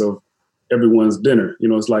centerpiece of everyone's dinner.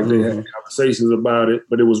 It's like they had conversations about it,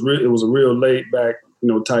 but it was a real laid back,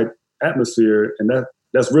 type atmosphere. And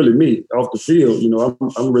that's really me off the field.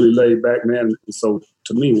 I'm really laid back, man. And so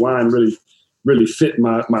to me, wine really, really fit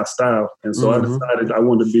my style. And so I decided I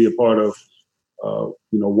wanted to be a part of,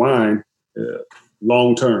 wine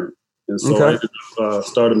long term. And so I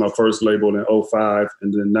started my first label in 2005,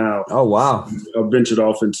 and then now I ventured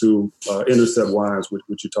off into Intercept Wines,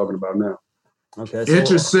 which you're talking about now. Okay, so,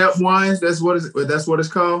 Intercept Wines, that's what it's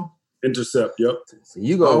called? Intercept, yep. So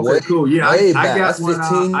you go way, cool. Yeah, I got that's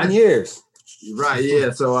 15 years. Right,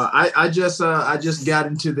 yeah. So I just got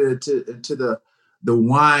into the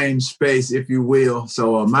wine space, if you will.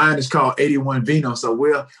 So mine is called 81 Vino. So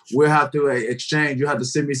we'll have to exchange. You have to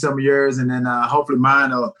send me some of yours, and then hopefully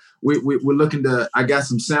mine. We're looking to. I got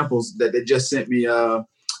some samples that they just sent me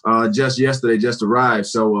just yesterday, just arrived.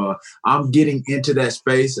 So I'm getting into that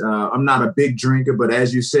space. I'm not a big drinker, but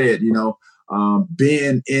as you said,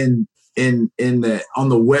 being on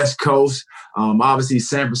the West Coast, obviously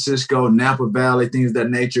San Francisco, Napa Valley, things of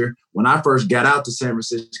that nature. When I first got out to San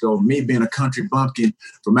Francisco, me being a country bumpkin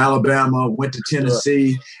from Alabama, went to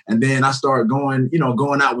Tennessee, and then I started going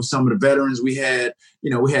out with some of the veterans. We had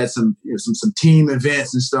some team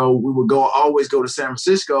events, and so we would always go to San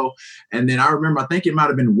Francisco. And then I remember, I think it might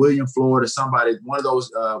have been William Floyd or somebody, one of those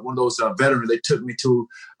veterans. They took me to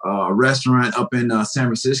a restaurant up in San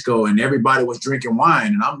Francisco, and everybody was drinking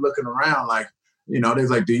wine, and I'm looking around like, they was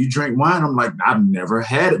like, "Do you drink wine?" I'm like, "I've never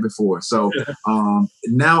had it before." So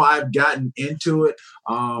now I've gotten into it.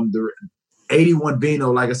 The 81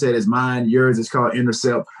 Vino, like I said, is mine. Yours is called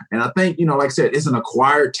Intercept. And I think, like I said, it's an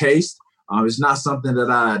acquired taste. It's not something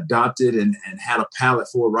that I adopted and had a palate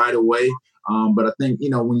for right away. But I think,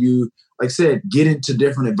 when you, like I said, get into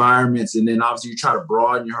different environments, and then obviously you try to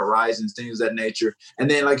broaden your horizons, things of that nature.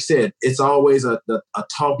 And then, like I said, it's always a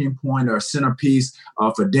talking point or a centerpiece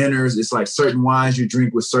for dinners. It's like certain wines you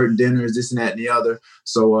drink with certain dinners, this and that and the other.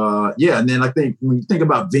 So, and then I think when you think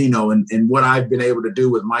about vino and what I've been able to do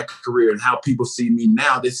with my career and how people see me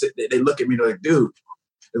now, they look at me, they're like, dude,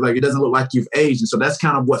 it's like, it doesn't look like you've aged. And so that's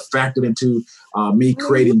kind of what factored into me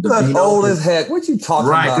creating the vino. Old as heck. What you talking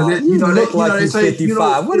about? Right, you look like you're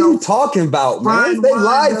 55. What are you talking about, man? They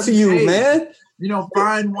lied to you, man.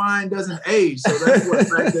 Fine wine doesn't age. So that's what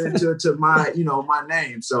factored into my, my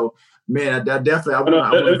name. So, man, I definitely.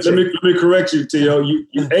 Let me correct you, T.O. You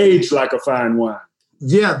age like a fine wine.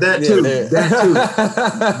 Yeah, that too.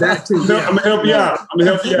 That too. Yeah. I'm gonna help you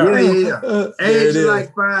out. Yeah. Age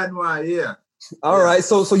like fine wine. Yeah. All right.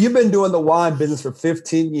 So you've been doing the wine business for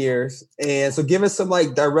 15 years. And so give us some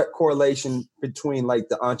like direct correlation between like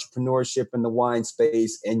the entrepreneurship in the wine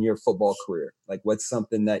space and your football career. Like what's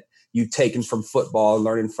something that you've taken from football,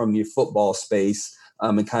 learning from your football space,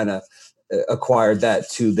 and kind of acquired that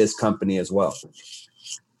to this company as well?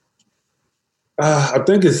 I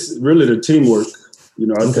think it's really the teamwork.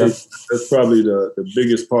 I think that's probably the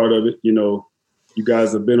biggest part of it. You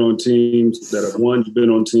guys have been on teams that have won, you've been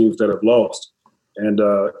on teams that have lost. And,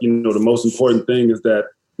 the most important thing is that,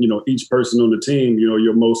 each person on the team,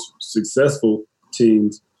 your most successful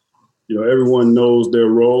teams, everyone knows their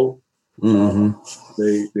role. Mm-hmm.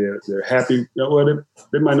 They're happy.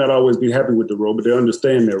 They might not always be happy with the role, but they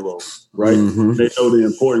understand their role, right? Mm-hmm. They know the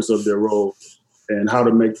importance of their role and how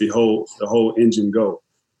to make the whole engine go.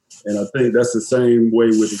 And I think that's the same way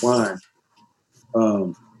with wine.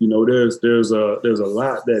 There's a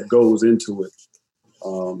lot that goes into it.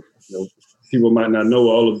 People might not know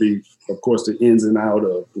all of the ins and out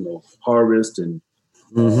of, harvest and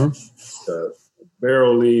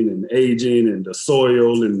barreling and aging and the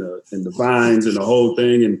soil and the vines and the whole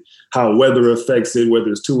thing and how weather affects it, whether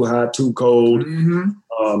it's too hot, too cold, and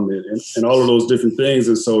all of those different things.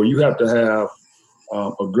 And so you have to have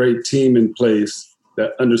a great team in place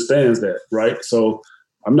that understands that, right? So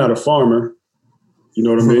I'm not a farmer, you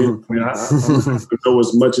know what I mean? I don't know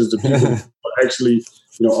as much as the people are actually,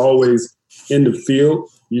 always in the field,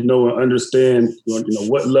 and understand,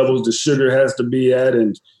 what levels the sugar has to be at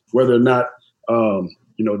and whether or not,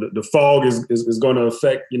 the fog is going to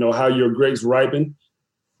affect, how your grapes ripen.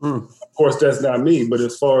 Of course, that's not me, but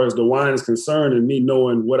as far as the wine is concerned and me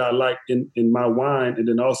knowing what I like in my wine, and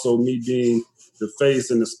then also me being the face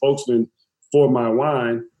and the spokesman for my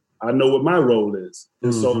wine, I know what my role is.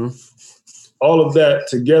 And so all of that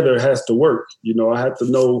together has to work. I have to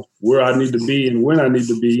know where I need to be and when I need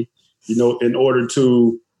to be, in order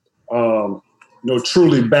to,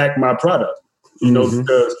 truly back my product,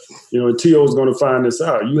 because, T.O. is going to find this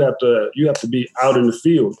out. You have to be out in the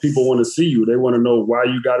field. People want to see you. They want to know why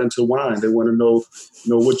you got into wine. They want to know,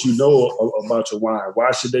 what you know about your wine.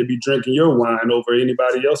 Why should they be drinking your wine over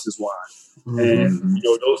anybody else's wine? And,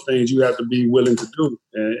 those things you have to be willing to do.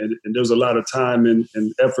 And there's a lot of time and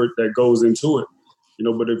effort that goes into it,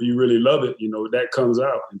 but if you really love it, that comes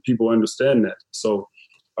out and people understand that. So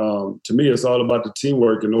to me, it's all about the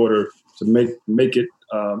teamwork in order to make it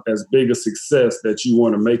as big a success that you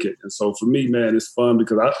want to make it. And so for me, man, it's fun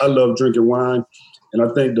because I love drinking wine. And I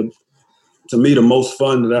think to me, the most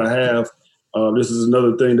fun that I have, this is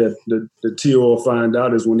another thing that the T.O. will find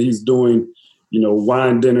out is when he's doing,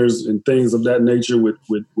 wine dinners and things of that nature with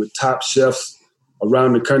top chefs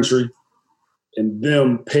around the country, and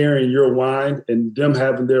them pairing your wine and them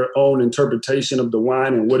having their own interpretation of the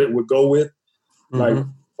wine and what it would go with. Like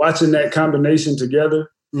watching that combination together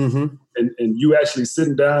and you actually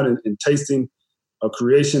sitting down and tasting a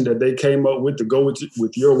creation that they came up with to go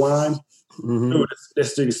with your wine. Dude,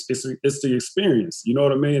 it's the experience. You know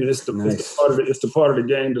what I mean? It's the part of the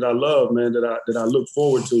game that I love, man, that I look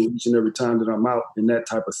forward to each and every time that I'm out in that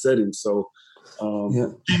type of setting. So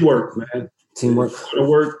teamwork, man. Teamwork. To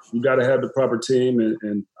work, you got to have the proper team,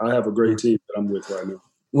 and I have a great team that I'm with right now.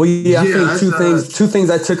 Well, I think two things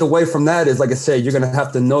I took away from that is, like I said, you're going to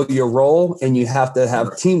have to know your role and you have to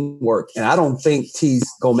have teamwork. And I don't think T's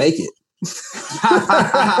going to make it.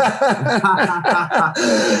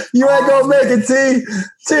 You ain't going to make it, T.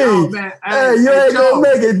 Oh, man. You ain't going to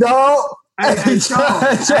make it, dog.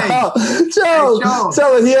 Joe,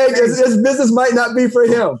 tell him his business might not be for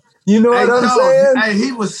him. You know what I'm saying? Hey,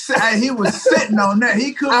 he was sitting on that.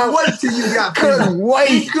 He couldn't wait till you got finished.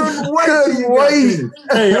 He couldn't wait till you got finished.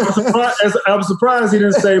 Hey, I'm surprised he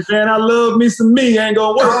didn't say, man, I love me some me. Ain't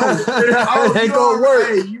gonna work. Ain't gonna work.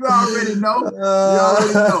 Hey, you already know.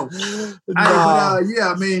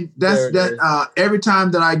 I mean, that's every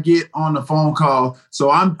time that I get on the phone call. So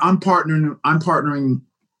I'm partnering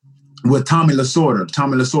with Tommy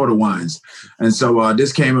Lasorda Wines. And so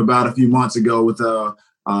this came about a few months ago with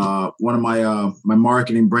one of my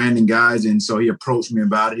marketing branding guys. And so he approached me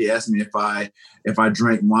about it. He asked me if I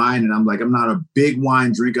drank wine, and I'm like, I'm not a big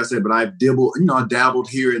wine drinker. I said, but I've dabbled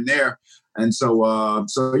here and there. And so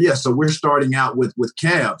we're starting out with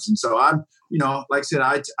cabs. And so I'm, like I said,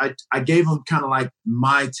 I gave him kind of like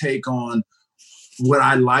my take on what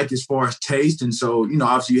I like as far as taste. And so,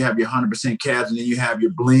 obviously you have your 100% cabs, and then you have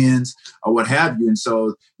your blends or what have you. And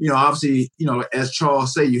so, obviously, as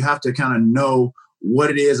Charles say, you have to kind of know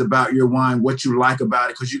what it is about your wine, what you like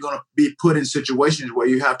about it, because you're going to be put in situations where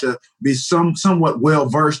you have to be somewhat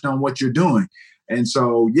well-versed on what you're doing. And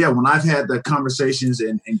so, when I've had the conversations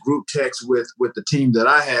and group texts with the team that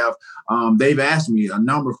I have, they've asked me a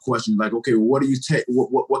number of questions like, okay, well, what do you take?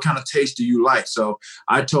 What kind of taste do you like? So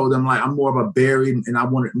I told them, like, I'm more of a berry and I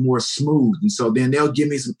want it more smooth. And so then they'll give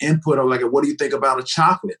me some input of like, what do you think about a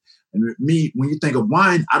chocolate? And me, when you think of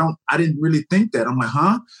wine, I didn't really think that. I'm like,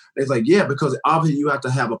 huh? It's like, yeah, because obviously you have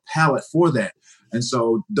to have a palate for that. And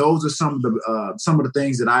so those are some of the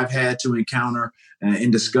things that I've had to encounter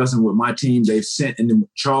in discussing with my team. They've sent, and then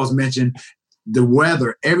Charles mentioned the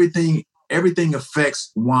weather. Everything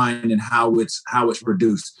affects wine and how it's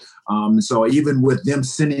produced. And so even with them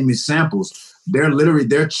sending me samples,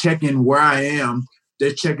 they're checking where I am.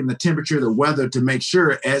 They're checking the temperature, the weather, to make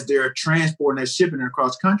sure as they're transporting, they're shipping it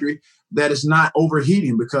across country, that it's not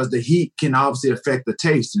overheating, because the heat can obviously affect the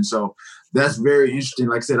taste. And so that's very interesting.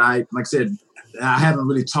 Like I said, I haven't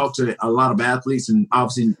really talked to a lot of athletes, and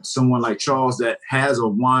obviously someone like Charles that has a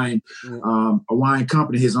wine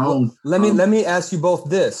company, his own. Let me ask you both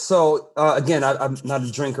this. So again, I'm not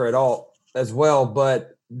a drinker at all as well,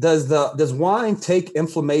 but does wine take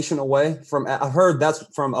inflammation away from? I've heard that's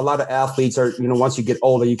from a lot of athletes, or once you get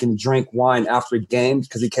older, you can drink wine after games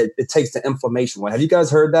because it takes the inflation away. Have you guys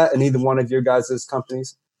heard that in either one of your guys'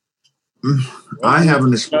 companies? I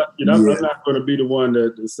haven't. I'm not going to be the one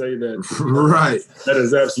to say that. Right. That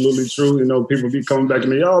is absolutely true. People be coming back to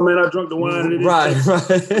me. Oh man, I drunk the wine. Right.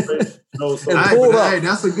 Hey,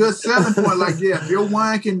 that's a good selling point. Like, if your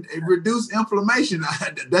wine can reduce inflammation, I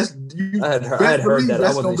had heard that.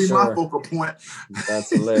 That's going to be my focal point.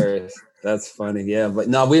 That's hilarious. That's funny. Yeah. But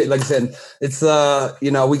no, like I said, it's, we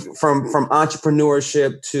from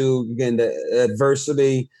entrepreneurship to, again, the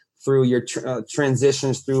adversity through your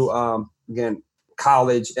transitions through, again,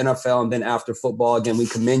 college, NFL, and then after football. Again, we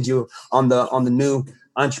commend you on the new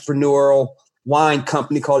entrepreneurial wine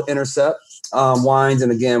company called Intercept Wines.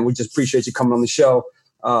 And again, we just appreciate you coming on the show.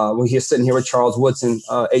 We're here sitting here with Charles Woodson,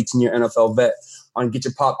 18-year NFL vet, on Get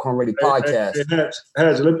Your Popcorn Ready podcast. Hey,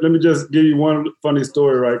 Hatch, let me just give you one funny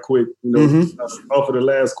story right quick. Off of the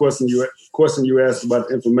last question you asked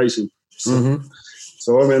about information.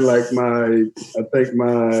 So I'm in like my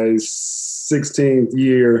 16th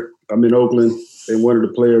year. I'm in Oakland, and one of the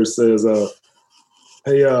players says,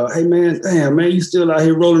 hey man, damn man, you still out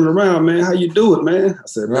here rolling around, man. How you do it, man? I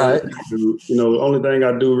said, right. The only thing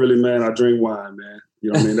I do really, man, I drink wine, man.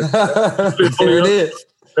 You know what I mean?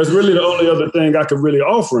 That's really the only other thing I could really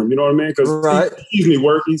offer him. You know what I mean? Because he sees me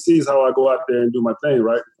work. He sees how I go out there and do my thing,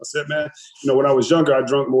 right? I said, man, when I was younger, I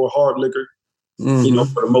drank more hard liquor. For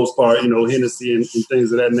the most part, Hennessy and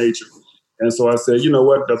things of that nature. And so I said, you know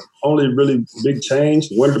what, the only really big change,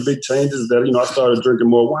 one of the big changes is that, I started drinking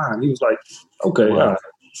more wine. He was like, okay, all right.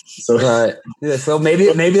 So, yeah, so maybe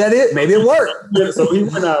it worked. Yeah, so he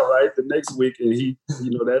went out, right, the next week, and he,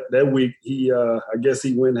 that week, he, I guess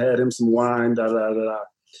he went and had him some wine, The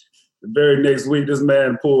very next week, this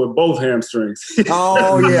man pulled both hamstrings.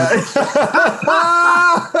 Oh, yeah.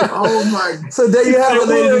 Oh, my. So there you have it,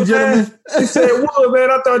 ladies and gentlemen. He said, well, man,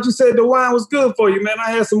 I thought you said the wine was good for you, man.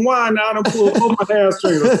 I had some wine now. I done pulled both my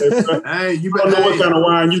hamstrings. Hey, you I don't know what kind of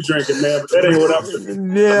wine you drinking, man, but that ain't what I'm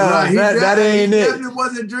drinking. Yeah, that ain't it. He definitely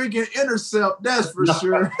wasn't drinking Intercept, that's for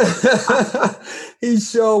sure. He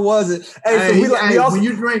sure wasn't. When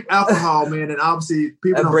you drink alcohol, man, and obviously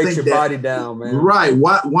people don't think that. Breaks your body down, man. Right.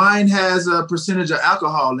 Wine has a percentage of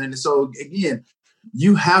alcohol in it. So, again,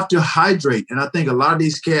 you have to hydrate. And I think a lot of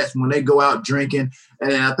these cats, when they go out drinking,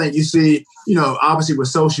 and I think you see, obviously with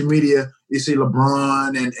social media, you see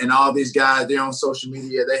LeBron and all these guys, they're on social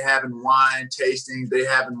media, they having wine tastings, they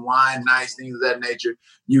having wine nights, things of that nature.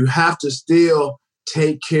 You have to still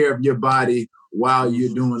take care of your body while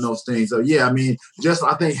you're doing those things. So yeah, I mean, just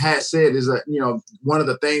I think Hat said is that, one of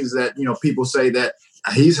the things that, people say that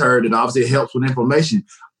he's heard, and obviously it helps with inflammation.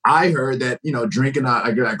 I heard that, drinking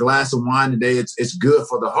a glass of wine a day, it's good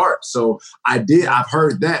for the heart. So I've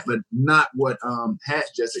heard that, but not what Hat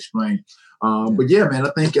just explained. But yeah, man,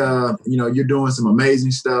 I think, you're doing some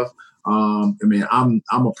amazing stuff. I mean, I'm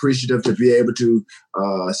appreciative to be able to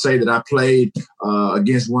say that I played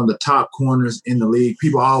against one of the top corners in the league.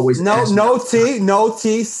 People always no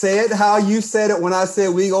T. Say it how you said it when I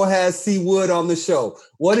said we gonna have C Wood on the show.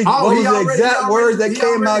 What was the exact words that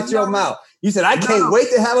came out your mouth? You said, I can't wait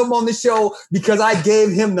to have him on the show because I gave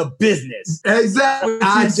him the business. Exactly.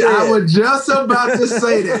 I was just about to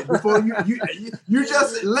say that before you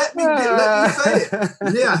just let me say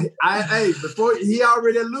it. Yeah, before he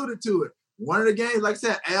already alluded to it. One of the games, like I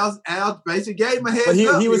said, Al basically gave him a heads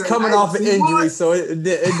up. He was coming off an injury, so it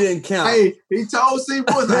didn't count. Hey, he told C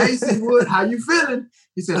Wood, hey, C Wood, how you feeling?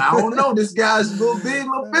 He said, I don't know. This guy's a little big, a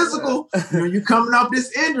little physical. You coming off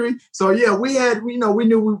this injury. So, yeah, we knew we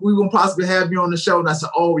were going to possibly have you on the show. And I said,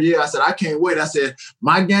 oh, yeah. I said, I can't wait. I said,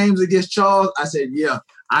 my games against Charles, I said, yeah,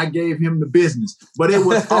 I gave him the business. But it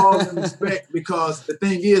was all in respect because the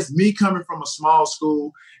thing is, me coming from a small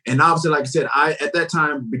school, and obviously, like I said, I, at that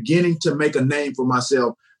time, beginning to make a name for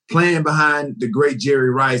myself, playing behind the great Jerry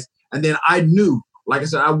Rice. And then I knew, like I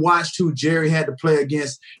said, I watched who Jerry had to play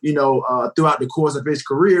against, throughout the course of his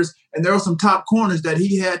careers. And there were some top corners that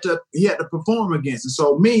he had to perform against. And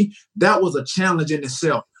so that was a challenge in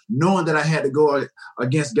itself, knowing that I had to go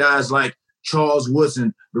against guys like Charles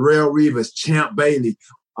Woodson, Darrelle Revis, Champ Bailey,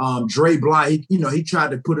 Dre Bly. He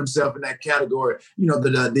tried to put himself in that category.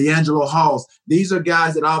 The D'Angelo Halls. These are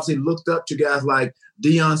guys that obviously looked up to guys like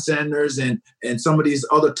Deion Sanders and some of these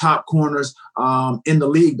other top corners in the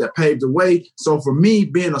league that paved the way. So for me,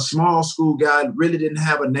 being a small school guy, really didn't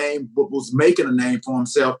have a name, but was making a name for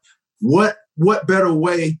himself. What better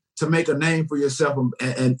way to make a name for yourself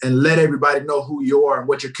and let everybody know who you are and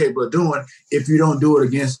what you're capable of doing if you don't do it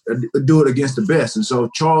against the best? And so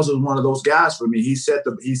Charles was one of those guys for me. He set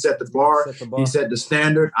the bar. He set the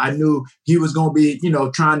standard. I knew he was going to be,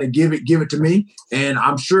 trying to give it to me. And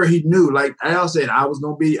I'm sure he knew, like Al said, I was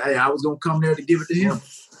going to come there to give it to him.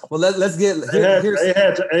 Well, let's get.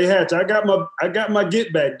 Hatch. I got my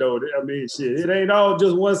get back though. I mean, shit, it ain't all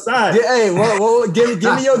just one side. Yeah, hey, well, give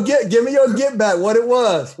me your get back. What it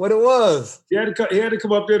was. He had to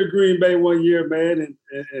come up there to Green Bay one year, man,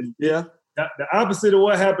 and yeah, the opposite of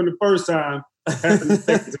what happened the first time happened the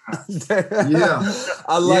second time. Yeah,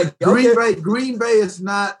 I like Green Bay. Green Bay is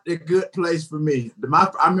not a good place for me. I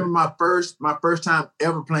remember my first time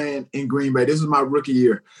ever playing in Green Bay. This was my rookie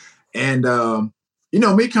year, and.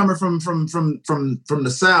 Me coming from the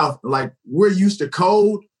South, like we're used to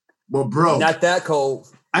cold, but bro, not that cold.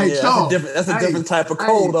 Hey, yeah, that's a different type of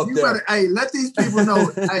cold up there. Let these people know.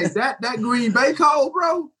 That Green Bay cold,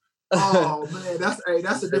 bro. Oh man,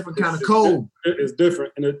 that's a different kind of cold. It's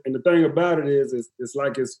different, and the thing about it is, it's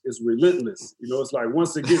like it's relentless. It's like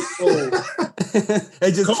once it gets cold,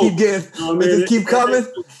 they just keep getting, they just keep coming.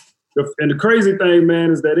 And the crazy thing,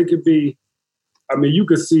 man, is that it could be. I mean, you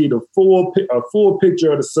could see a full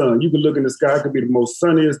picture of the sun. You could look in the sky. It could be the most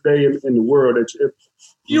sunniest day in the world. It's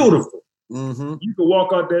beautiful. Mm-hmm. You could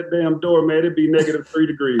walk out that damn door, man. It'd be -3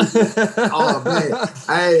 degrees. Oh man!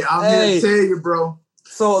 Hey, I'm here to tell you, bro.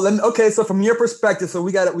 So from your perspective, so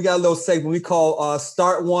we got a little segment we call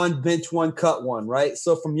start one, bench one, cut one, right?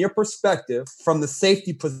 So from your perspective, from the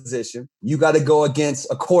safety position, you got to go against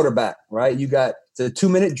a quarterback, right? It's a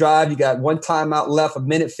 2-minute drive. You got one timeout left,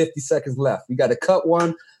 1:50 seconds left. You got to cut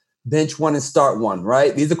one, bench one, and start one,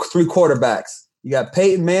 right? These are 3 quarterbacks. You got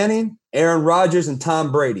Peyton Manning, Aaron Rodgers, and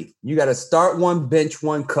Tom Brady. You got to start one, bench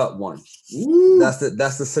one, cut one. Ooh. That's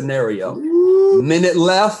the scenario. Ooh. Minute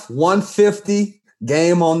left, 1:50.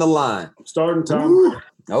 Game on the line. Starting time.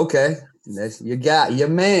 Okay. You got your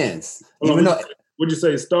mans. What'd you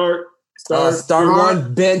say? Start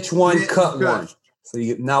one, bench one, cut one. So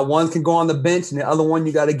now one can go on the bench and the other one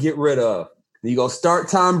you got to get rid of. You go start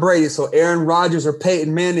Tom Brady. So Aaron Rodgers or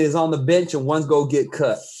Peyton Manning is on the bench and one's go get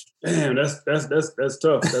cut. Damn, that's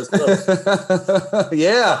tough. That's tough.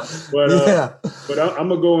 Yeah. But I'm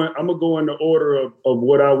gonna go in the order of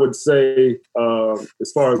what I would say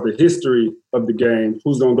as far as the history of the game.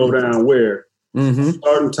 Who's gonna go down where? Mm-hmm.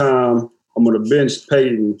 Starting time. I'm gonna bench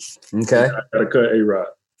Peyton. Okay. I gotta cut A-Rod.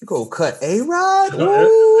 You go cut A-Rod?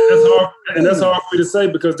 That's hard for me to say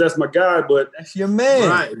because that's my guy. But that's your man.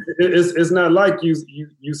 Right. It's not like you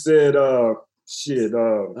said. Shit.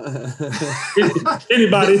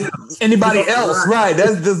 Anybody else, right?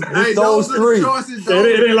 That's just Hey, those three.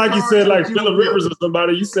 It ain't like you said like Phillip Rivers or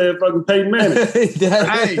somebody. You said fucking Peyton Manning. You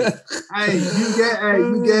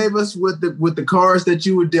gave us with the cards that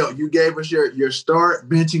you were dealt. You gave us your start,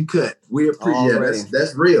 bench, and cut. We appreciate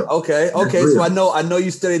that's real. Okay. Real. So I know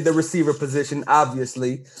you studied the receiver position,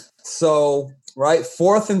 obviously. So right, let's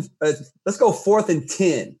go 4th and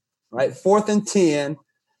 10. Right, 4th and 10.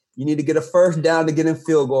 You need to get a first down to get in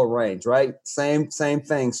field goal range, right? Same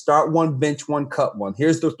thing. Start one, bench one, cut one.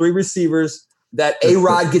 Here's the 3 receivers that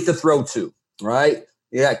A-Rod get to throw to, right?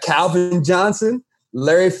 You got Calvin Johnson,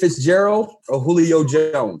 Larry Fitzgerald, or Julio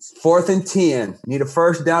Jones. 4th and 10. Need a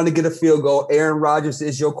first down to get a field goal. Aaron Rodgers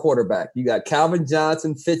is your quarterback. You got Calvin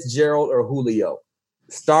Johnson, Fitzgerald, or Julio.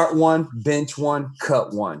 Start one, bench one,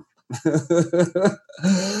 cut one.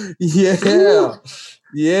 Yeah.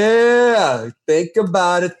 Yeah, think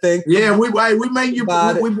about it. We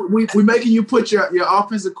making you put your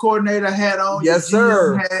offensive coordinator hat on. Yes,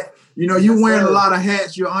 sir. Hat. You wearing a lot of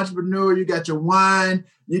hats. You're an entrepreneur. You got your wine.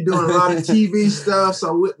 You're doing a lot of TV stuff.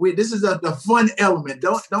 So this is the fun element.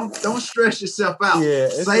 Don't stress yourself out. Yeah,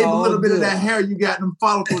 save a little bit of that hair you got, them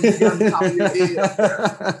follicles you got on top of your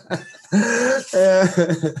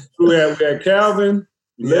We head. had Calvin,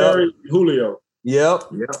 Larry, Julio.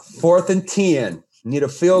 Yep. 4th and 10. Need a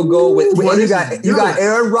field goal with you got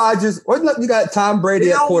Aaron Rodgers or you got Tom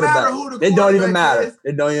Brady at quarterback. It don't even matter.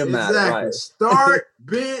 It don't even matter. Right. Start,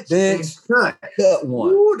 bench, and cut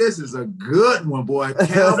one. Ooh, this is a good one, boy.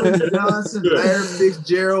 Calvin Johnson, Larry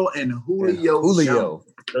Fitzgerald, and Julio.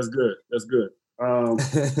 That's good. I'm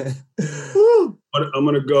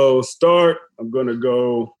gonna go start. I'm gonna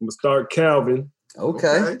start Calvin.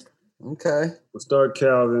 Okay. We'll start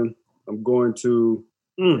Calvin. I'm going to.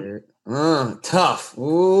 Tough.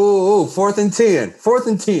 Ooh, 4th and 10. 4th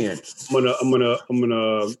and 10.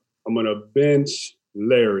 I'm gonna bench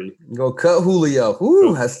Larry. Go cut Julio.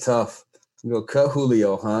 Ooh, that's tough. Go cut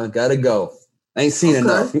Julio, huh? Gotta go. Ain't seen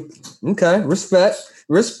enough. Okay, respect.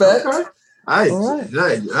 Okay.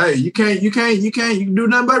 Hey, you can do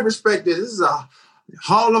nothing but respect this. This is a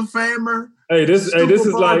Hall of Famer. Hey, this is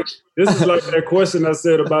like that question I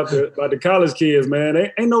said about the college kids,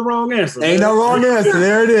 man. Ain't no wrong answer. Ain't no wrong answer.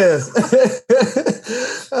 There it is.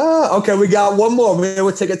 Okay, we got one more.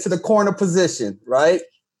 We'll take it to the corner position, right?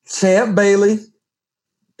 Champ Bailey,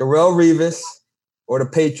 Darrelle Revis, or the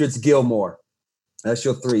Patriots Gilmore. That's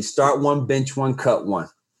your 3. Start one, bench one, cut one.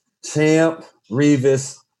 Champ,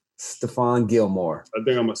 Revis, Stephon Gilmore. I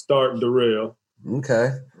think I'm gonna start Darrelle.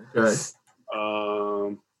 Okay.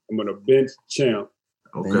 I'm gonna bench Champ.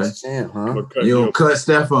 Okay. Bench Champ, huh? You don't cut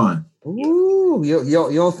Stephon. Ooh,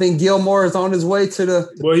 you don't think Gilmore is on his way to the?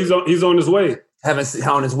 Well, he's on his way. Haven't seen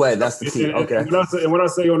on his way. That's the key. Okay. And when I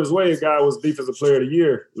say on his way, a guy was Defensive Player of the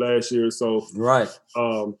Year last year. So right.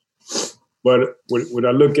 But when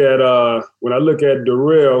I look at Darrelle, I look at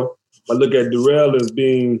Darrelle as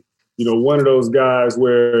being one of those guys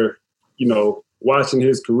where watching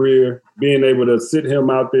his career, being able to sit him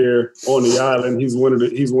out there on the island, he's one of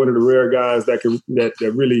the rare guys that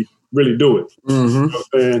really do it. Mm-hmm. You know what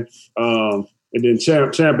I'm saying? And then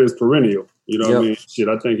Champ is perennial. You know what I mean? Shit,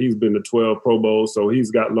 I think he's been to 12 Pro Bowls, so he's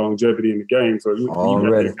got longevity in the game. So you got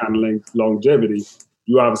that kind of longevity,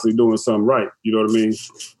 you obviously doing something right. You know what I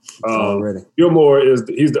mean? Gilmore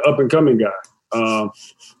he's the up and coming guy.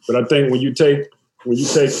 But I think when you take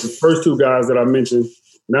the first 2 guys that I mentioned,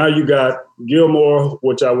 now you got Gilmore,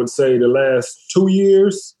 which I would say the last 2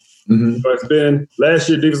 years. Mm-hmm. So it's been last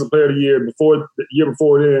year Defensive Player of the Year. The year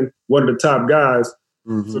before then, one of the top guys.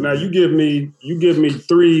 Mm-hmm. So now you give me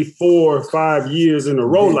 3, 4, 5 years in a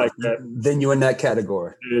row like that. Then you're in that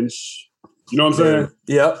category. And you know what I'm saying?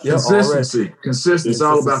 Yep. Consistency. It's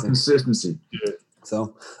all about consistency. Yeah.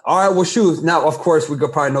 So, all right. Well, shoot. Now, of course, we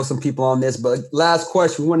could probably know some people on this, but last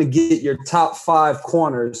question: we want to get your top 5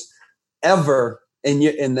 corners ever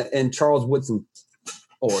in Charles Woodson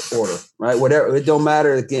order, right? Whatever, it don't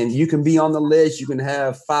matter. Again, you can be on the list. You can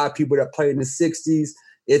have 5 people that played in the 60s.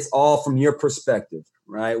 It's all from your perspective,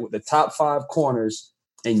 right? With the top 5 corners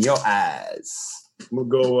in your eyes. I'm gonna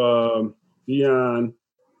go Deion.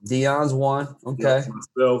 Deion's 1. Okay.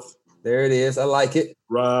 Myself. There it is. I like it.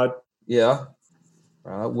 Rod. Yeah.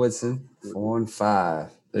 Rod Woodson, 4 and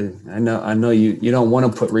 5. I know you don't want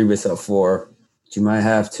to put Revis up 4, but you might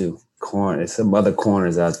have to. There's some other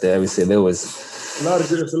corners out there. We said there was a lot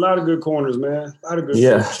of good corners, man. A lot of good.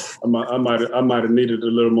 Yeah. Corners. I might have needed a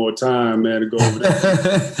little more time, man, to go over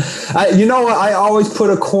that. You know what? I always put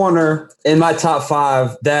a corner in my top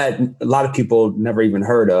 5 that a lot of people never even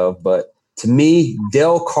heard of, but to me,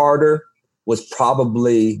 Dale Carter was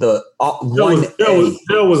probably the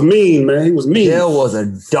Dell was mean, man. He was mean. Dell was a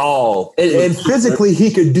dog, and physically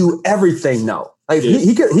he could do everything. Now, like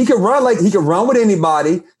he could run, like he could run with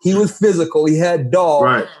anybody. He was physical. He had dog.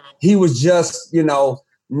 Right. He was just,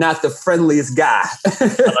 not the friendliest guy.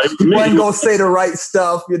 He wasn't gonna say the right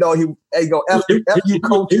stuff. He go F you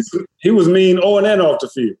coaches. He was mean on and off the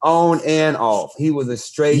field. On and off. He was a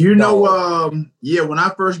straight. When dog.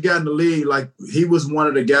 I first got in the league, like he was one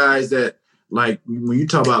of the guys that, like when you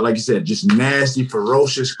talk about, like you said, just nasty,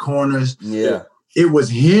 ferocious corners. Yeah. It was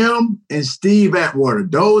him and Steve Atwater.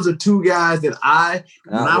 Those are two guys that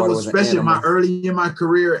especially early in my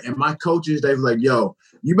career, and my coaches, they were like, yo,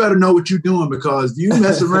 you better know what you're doing, because you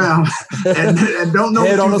mess around and don't know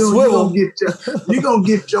Head what you're doing, you're going to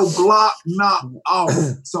get your block knocked off.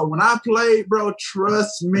 So when I played, bro,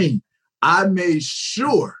 trust me, I made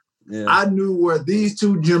sure I knew where these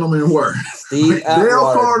two gentlemen were. Steve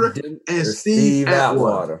Dale Carter Atwater and Steve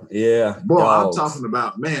Atwater. Yeah. Boy, dogs. I'm talking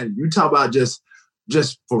about, man, you talk about just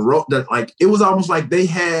for that, like it was almost like they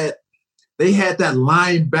had that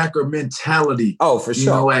linebacker mentality. Oh, for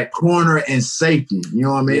sure. At corner and safety. You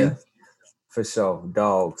know what I mean? Yeah, for sure.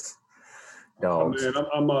 Dogs. Oh, man,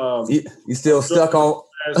 I'm you still stuck on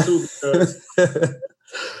because,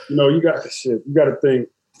 you got to think,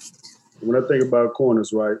 when I think about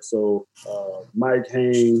corners, right? So Mike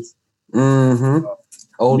Haynes,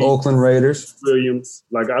 old Oakland Raiders, Williams.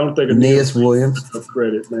 Like I don't think Aeneas Williams enough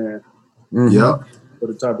credit, man. Yep. For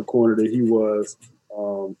the type of corner that he was.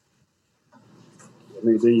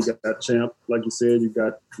 Then you got Champ, like you said. You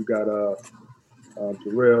got Jarrell.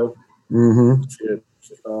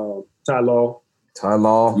 Ty Law.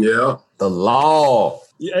 Yeah. The Law.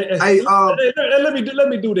 Yeah, hey, let me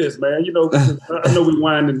do this, man. I know we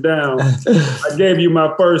winding down. I gave you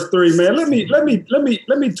my first three, man. Let me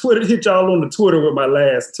hit y'all on the Twitter with my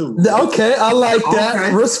last two. Okay, I like that.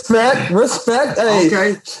 Okay. Respect. Hey,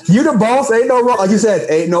 okay. You the boss. Ain't no wrong. Like you said,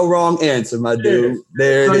 ain't no wrong answer, my dude.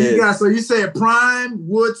 There it is. So you said Prime,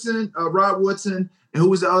 Woodson, Rod Woodson, and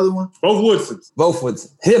who was the other one? Both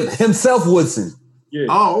Woodsons. Himself Woodson. Yeah.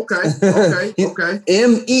 Oh, okay.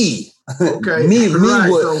 M.E. Okay. Me so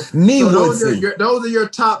Woodson. Those are your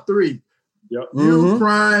top three. Yep. You,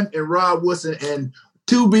 Prime, and Rod Woodson, and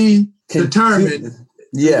to be determined.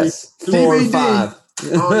 Yes. 4 and 5.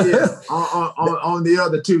 Oh yeah. on the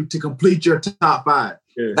other two to complete your top 5.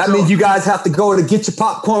 Yeah. That means you guys have to go to Get Your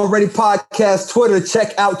Popcorn Ready podcast Twitter to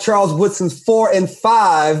check out Charles Woodson's 4 and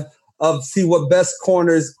 5 of see what best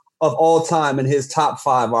corners of all time in his top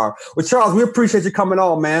 5 are. Well, Charles, we appreciate you coming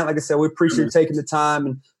on, man. Like I said, we appreciate you taking the time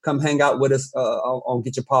and come hang out with us on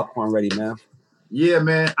Get Your Popcorn Ready, man. Yeah,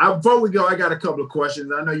 man. Before we go, I got a couple of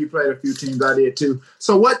questions. I know you played a few teams out there too.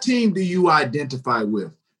 So what team do you identify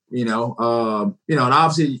with? And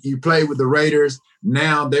obviously you played with the Raiders.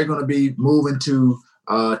 Now they're going to be moving to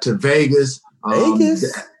Vegas.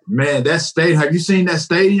 Vegas? Man, that stadium. Have you seen that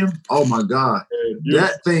stadium? Oh my God. Yeah.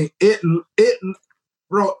 That thing,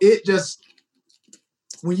 bro, it just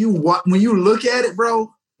when you look at it,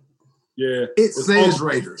 bro, it says funky.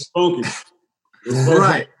 Raiders. Funky.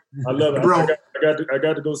 Right. I love it, bro. I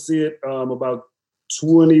got to go see it about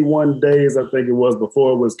 21 days, I think it was,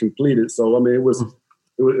 before it was completed. So I mean, it was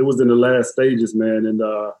in the last stages, man, and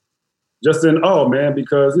just in awe, man,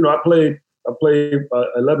 because I played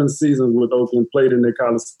 11 seasons with Oakland, played in the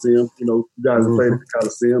Coliseum. You guys have played in the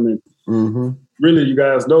Coliseum, and really, you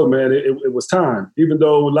guys know, man, it was time. Even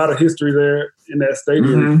though a lot of history there in that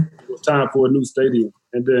stadium, it was time for a new stadium.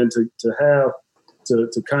 And then to have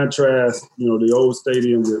to contrast, the old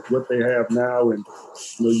stadium with what they have now, and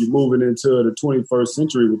you're moving into the 21st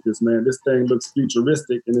century with this, man. This thing looks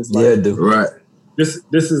futuristic, and it's like, dude. Right. This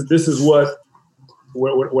is what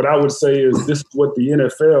I would say is this is what the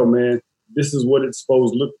NFL, man. This is what it's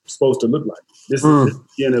supposed to look like. This is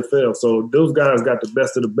the NFL. So those guys got the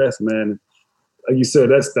best of the best, man. Like you said,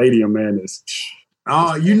 that stadium, man, is.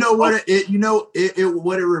 You know what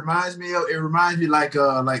what it reminds me of? It reminds me like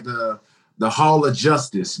the Hall of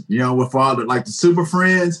Justice, with all the Super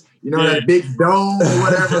Friends, that big dome or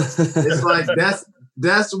whatever. It's like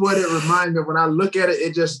that's what it reminds me of. When I look at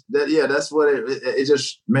it, that's what it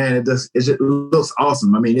just, man, it just looks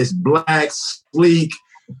awesome. I mean, it's black, sleek.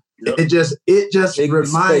 Yep. It just big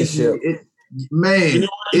reminds me. Man,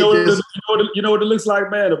 you know what it looks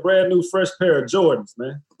like, man? A brand new fresh pair of Jordans,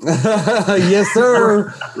 man. Yes,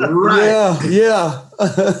 sir. Right. Yeah.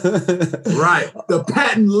 Right. The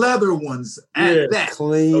patent leather ones at that.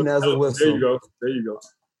 Clean as a whistle. There you go.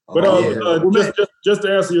 But just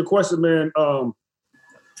to answer your question, man,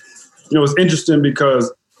 it's interesting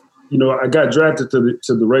because, I got drafted to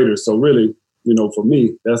the Raiders. So really, for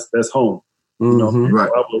me, that's home. Right.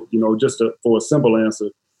 I would, for a simple answer,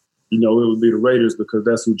 it would be the Raiders because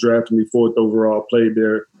that's who drafted me 4th overall, played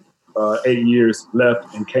there 8 years,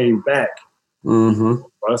 left, and came back.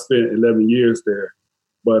 I spent 11 years there.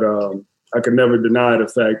 But I could never deny the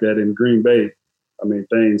fact that in Green Bay, I mean,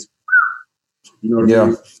 things, I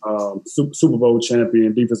mean? Super Bowl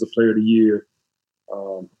champion, defensive player of the year,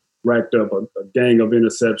 racked up a gang of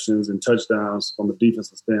interceptions and touchdowns from a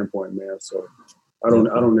defensive standpoint, man. So I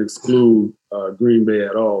don't exclude Green Bay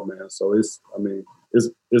at all, man. So it's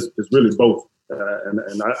really both.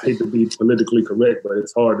 And I hate to be politically correct, but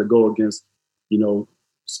it's hard to go against,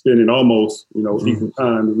 spending almost, equal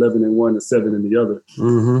time, 11 in one and 7 in the other,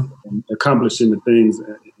 and accomplishing the things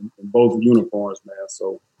in both uniforms, man.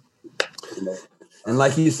 So, And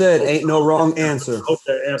like you said, ain't no wrong answer. I hope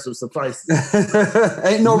that answer suffices.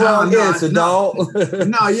 Ain't no wrong answer, dog.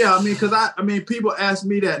 Yeah, I mean, because people ask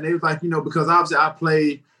me that, and they was like, because obviously I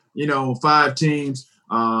played, 5 teams.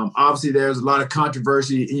 Obviously, there's a lot of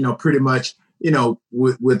controversy, pretty much,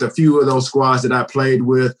 with a few of those squads that I played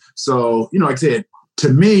with. So, like I said, to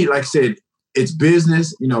me, like I said, it's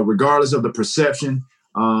business, regardless of the perception.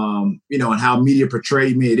 And how media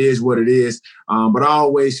portrayed me, it is what it is. But I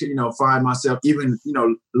always, find myself even,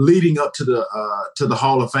 leading up to the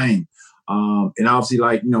Hall of Fame. And obviously,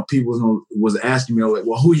 like, people was asking me, like,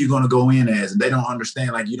 well, who are you going to go in as? And they don't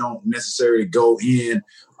understand, like, you don't necessarily go in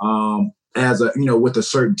as a, with a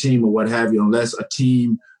certain team or what have you, unless a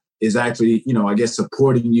team is actually, I guess,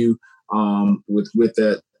 supporting you with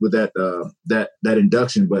that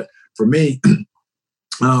induction. But for me,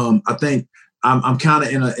 I think I'm kind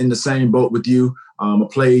of in the same boat with you. I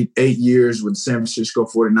played 8 years with the San Francisco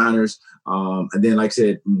 49ers. And then, like I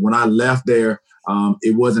said, when I left there,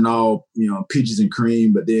 it wasn't all, peaches and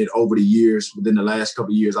cream. But then over the years, within the last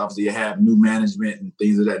couple of years, obviously you have new management and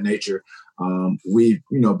things of that nature. We've,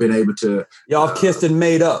 been able to. Y'all kissed and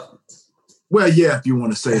made up. Well, yeah, if you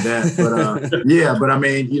want to say that, but yeah, but I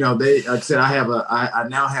mean, like I said, I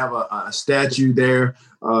now have a statue there.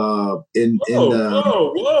 Huh?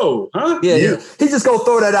 Yeah. He just gonna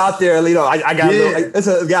throw that out there. I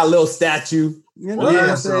got got a little statue. You know what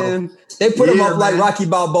I'm saying? They put him up like Rocky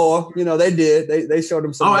Balboa. They did. They showed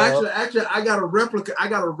him some. Oh, actually, I got a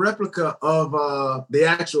replica. Of the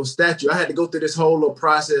actual statue. I had to go through this whole little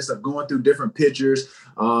process of going through different pictures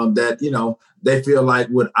that they feel like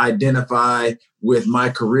would identify with my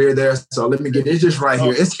career there. So let me get it's just right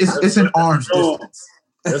here. It's an arm's distance.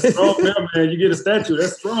 That's strong, man. You get a statue.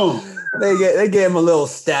 That's strong. They gave him a little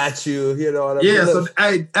statue. You know what I mean? Yeah. So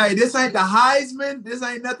hey, this ain't the Heisman. This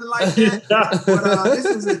ain't nothing like that. But this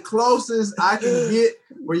is the closest I can get.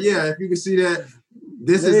 But yeah, if you can see that,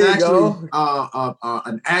 this is actually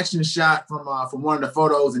an action shot from one of the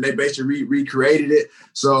photos, and they basically recreated it.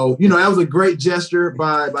 So that was a great gesture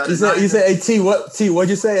by. You said, "Hey what'd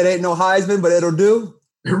you say? It ain't no Heisman, but it'll do."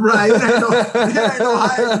 Right, it ain't no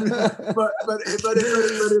Heisman, but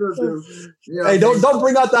it'll do. Hey, don't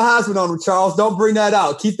bring out the Heisman on him, Charles. Don't bring that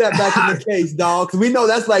out. Keep that back in the case, dog. Because we know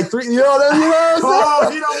that's like 3. You know what I'm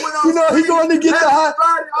saying? He don't win on. He's going to get the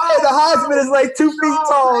Heisman. Hey, the Heisman is like 2 feet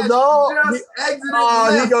tall, dog.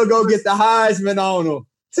 He gonna go get the Heisman on him.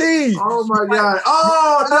 T. Oh my God.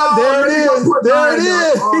 Oh no. There it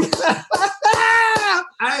is.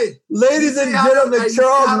 Hey, ladies and gentlemen,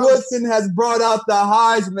 Charles Woodson has brought out the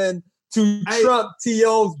Heisman to Trump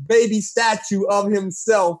T.O.'s baby statue of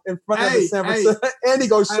himself in front of the San Francisco. And he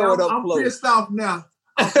gonna show it up close. I'm pissed off now.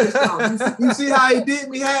 You see how he did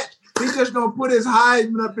me, Hatch? He's just gonna put his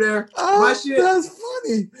Heisman up there. My shit. That's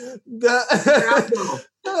funny.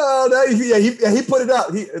 He put it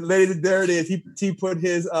up. There it is. He put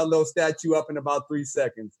his little statue up in about 3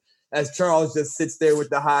 seconds as Charles just sits there with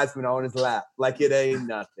the Heisman on his lap like it ain't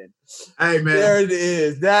nothing. Hey, man. There it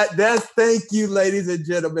is. That's thank you, ladies and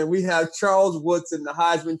gentlemen. We have Charles Woodson, the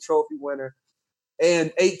Heisman Trophy winner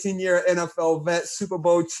and 18-year NFL vet, Super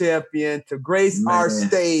Bowl champion, to grace our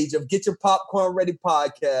stage of Get Your Popcorn Ready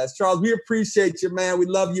podcast. Charles, we appreciate you, man. We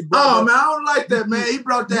love you, brother. Oh, man, I don't like that, man. He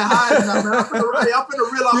brought that Heisman, man. I'm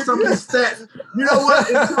finna reel off some of these stats. You know what?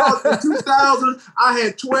 In 2000, I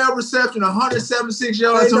had 12 receptions, 176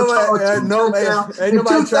 yards. Ain't nobody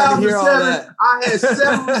trying to hear all that. I had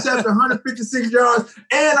 7 receptions, 156 yards,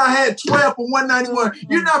 and I had 12 for 191.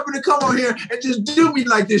 You're not gonna come on here and just do me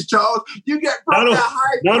like this, Charles. You get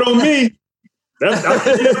not on me. That's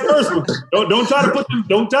the first one. Don't try to put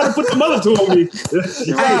the other two on me.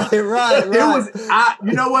 Right. It was.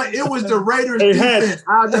 You know what? It was the Raiders defense.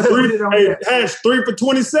 Hash 3 for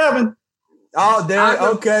 27. Oh, there.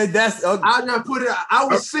 Okay, that's. Okay. I just put it. I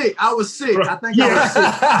was sick. I think I was sick.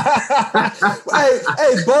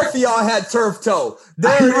 hey, both of y'all had turf toe.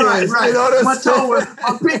 There it is. Right. You know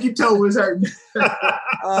my pinky toe was hurting.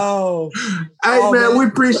 Oh. Hey, man, we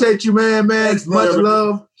appreciate you, man. Thanks, much brother.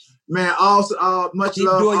 love, man. Also, much Keep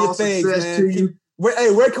love. doing all your things, success man. to you.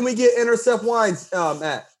 Where can we get Intercept Wines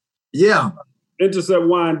at? Yeah.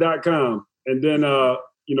 InterceptWine.com. And then,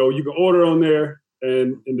 you can order on there.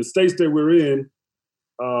 And in the states that we're in,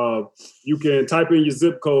 you can type in your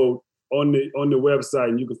zip code on the website,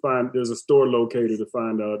 and you can find there's a store located to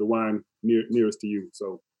find the wine nearest to you.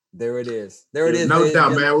 So there it is. There it is. No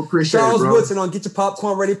doubt, man. We appreciate Charles it, bro. Woodson on Get Your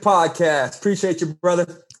Popcorn Ready podcast. Appreciate you, brother.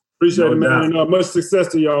 Appreciate it, man. And much success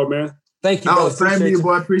to y'all, man. Thank you, brother. Same to you,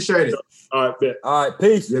 boy. Appreciate it. All right, bet. All right,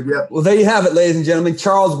 peace. Yep. Well, there you have it, ladies and gentlemen.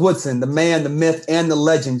 Charles Woodson, the man, the myth, and the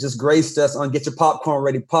legend, just graced us on Get Your Popcorn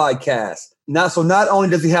Ready podcast. Not only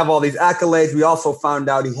does he have all these accolades, we also found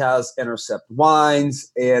out he has Intercept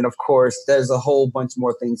Wines. And of course, there's a whole bunch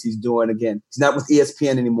more things he's doing. Again, he's not with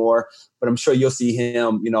ESPN anymore, but I'm sure you'll see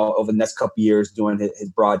him, over the next couple of years doing his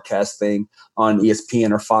broadcast thing on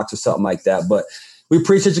ESPN or Fox or something like that. But we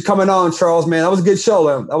appreciate you coming on, Charles, man. That was a good show,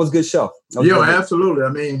 man. That was a good show. Absolutely. I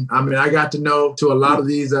mean, I got to know to a lot of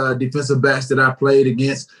these defensive backs that I played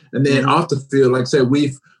against. And then off the field, like I said,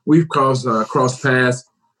 we've crossed paths.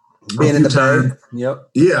 Being in the Bay. Yep.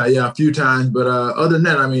 Yeah, a few times. But other than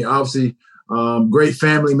that, I mean, obviously, great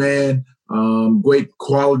family man, great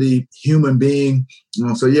quality human being.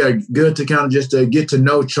 So, yeah, good to kind of just get to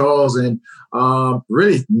know Charles and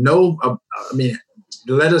really know,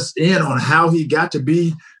 let us in on how he got to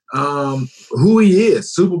be who he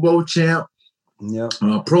is, Super Bowl champ,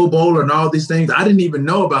 Pro Bowler and all these things. I didn't even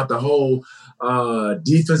know about the whole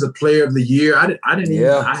Defensive Player of the Year. I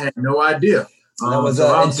had no idea. That was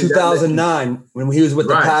in 2009 when he was with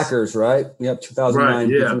the Packers, right? Yep, 2009. Right,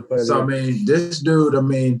 yeah. So, this dude,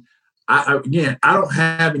 I don't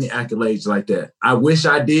have any accolades like that. I wish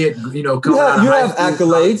I did, You have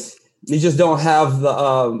accolades. You just don't have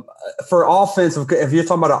the for offensive. If you're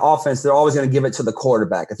talking about an offense, they're always going to give it to the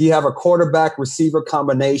quarterback. If you have a quarterback receiver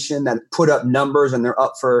combination that put up numbers and they're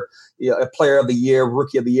up for a Player of the Year,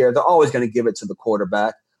 Rookie of the Year, they're always going to give it to the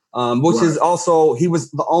quarterback. Which is also he was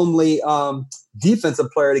the only defensive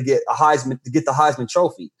player to get the Heisman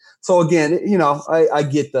Trophy. So again, I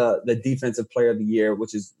get the Defensive Player of the Year,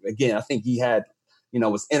 which is again I think he had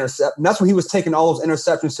was intercept. And that's when he was taking all those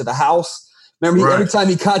interceptions to the house. Remember, every time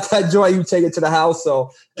he caught that joint, he would take it to the house.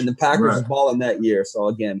 So, and the Packers was balling that year. So,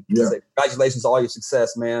 again, congratulations on all your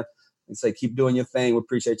success, man. And say, keep doing your thing. We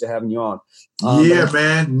appreciate you having you on.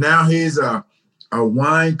 Man. Now he's a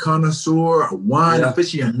wine connoisseur, a wine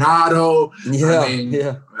aficionado.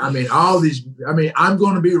 All these. I'm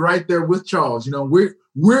going to be right there with Charles.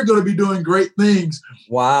 We're going to be doing great things.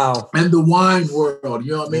 Wow. In the wine world,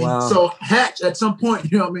 you know what I mean? Wow. So Hatch, at some point,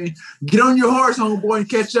 get on your horse, homeboy, and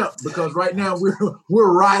catch up because right now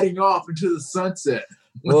we're riding off into the sunset.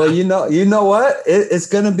 Well, you know what? It's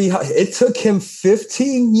going to be. It took him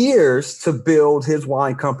 15 years to build his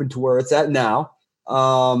wine company to where it's at now.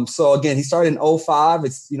 So again, he started in 2005.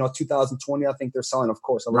 It's 2020. I think they're selling, of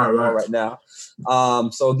course, a lot more right now.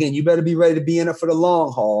 So again, you better be ready to be in it for the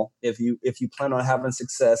long haul if you plan on having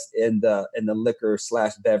success in the liquor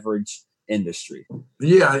 / beverage industry.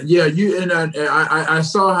 Yeah. You and I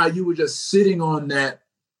saw how you were just sitting on the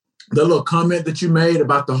little comment that you made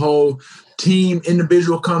about the whole team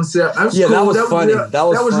individual concept. That was cool. That was funny. That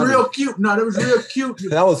was real cute. No, that was real cute.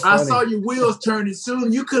 That was funny. I saw your wheels turning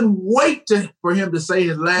soon. You couldn't wait for him to say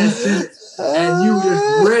his last sentence, and you were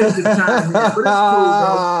just ready to chime in. But it's cool,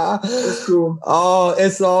 bro. It's cool. Oh,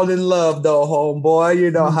 it's all in love, though, homeboy. You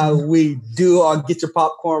know how we do on Get Your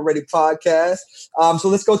Popcorn Ready podcast. So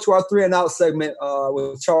let's go to our 3 and Out segment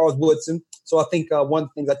with Charles Woodson. So I think one of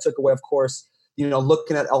the things I took away, of course,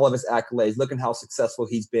 looking at all of his accolades, looking how successful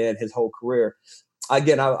he's been his whole career.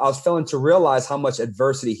 Again, I was failing to realize how much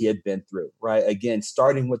adversity he had been through, right? Again,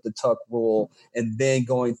 starting with the Tuck rule and then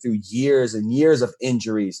going through years and years of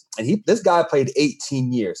injuries. And this guy played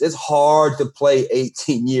 18 years. It's hard to play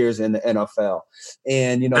 18 years in the NFL.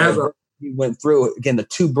 And, he went through, again, the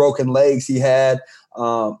 2 broken legs he had,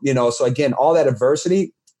 so again, all that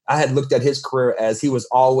adversity, I had looked at his career as he was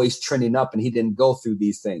always trending up and he didn't go through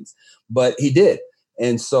these things, but he did.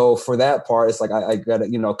 And so for that part, it's like I got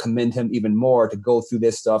to, commend him even more to go through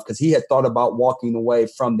this stuff because he had thought about walking away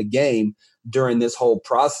from the game during this whole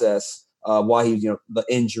process while he, the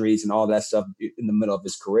injuries and all that stuff in the middle of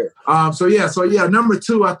his career. So number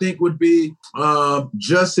 2, I think would be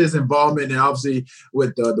just his involvement and obviously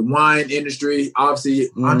with the wine industry, obviously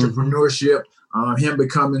entrepreneurship. him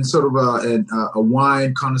becoming sort of a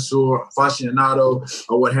wine connoisseur, aficionado,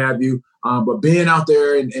 or what have you. But being out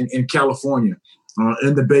there in California,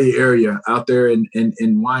 in the Bay Area, out there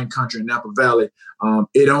in wine country in Napa Valley,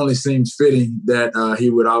 it only seems fitting that he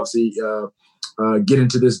would obviously get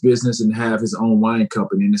into this business and have his own wine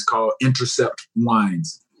company, and it's called Intercept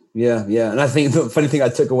Wines. Yeah. And I think the funny thing I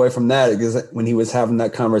took away from that is when he was having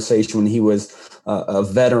that conversation, when he was a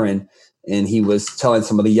veteran, and he was telling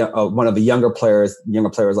some of the one of the younger players,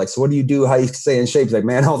 like, so what do you do? How you stay in shape? He's like,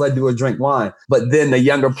 man, all I do is drink wine. But then the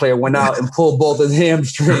younger player went out and pulled both his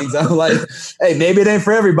hamstrings. I'm like, hey, maybe it ain't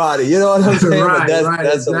for everybody. You know what I'm saying? Right,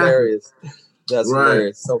 that's exactly. Hilarious. That's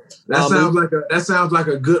hilarious. So that sounds like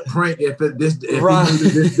a good prank if he knew that this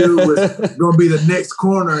dude was going to be the next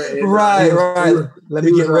corner. And, right. Let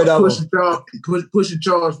me get rid of him. Pushing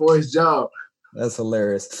charge for his job. That's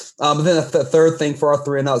hilarious. But then the third thing for our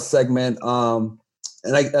 3 and Out segment,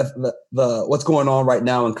 what's going on right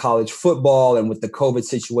now in college football and with the COVID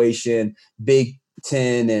situation, Big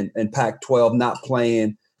Ten and Pac-12 not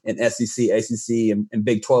playing, and SEC, ACC, and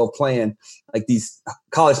Big 12 playing. Like, these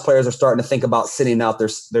college players are starting to think about sitting out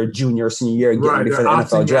their junior or senior year and getting ready for the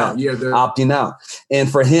NFL draft, opting out. And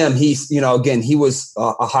for him, he's, again, he was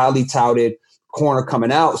a highly touted corner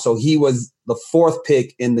coming out. So he was the 4th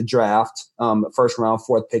pick in the draft, first round,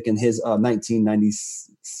 4th pick in his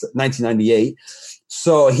 1998.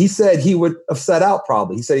 So he said he would have sat out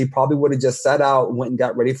probably. He said he probably would have just sat out, went and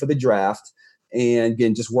got ready for the draft, and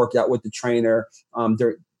again, just worked out with the trainer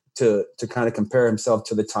to kind of compare himself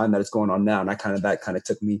to the time that it's going on now. And that kind of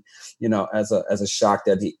took me, as a shock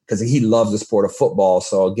because he loves the sport of football.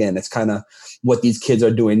 So again, it's kind of what these kids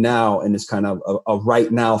are doing now, and it's kind of a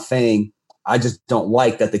right now thing. I just don't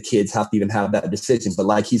like that the kids have to even have that decision. But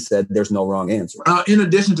like he said, there's no wrong answer. In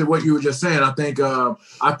addition to what you were just saying, I think I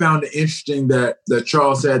found it interesting that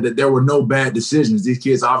Charles said that there were no bad decisions. These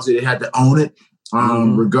kids, obviously, they had to own it,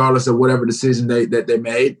 regardless of whatever decision they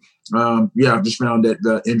made. I just found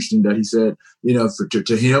that interesting that he said,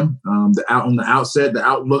 to him, on the outset, the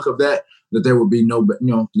outlook of that there would be no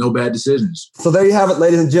bad decisions. So there you have it,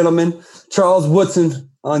 ladies and gentlemen. Charles Woodson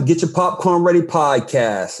on Get Your Popcorn Ready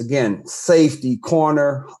podcast. Again, safety,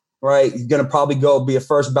 corner, right? He's going to probably be a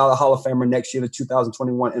first ballot Hall of Famer next year, the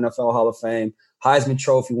 2021 NFL Hall of Fame, Heisman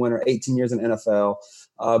Trophy winner, 18 years in NFL.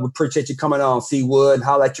 We appreciate you coming on, C. Wood.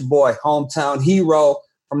 Holla at your boy, hometown hero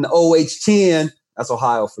from the OH10. That's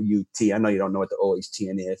Ohio for you, T. I know you don't know what the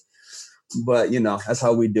OH10 is, but, that's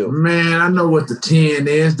how we do. Man, I know what the 10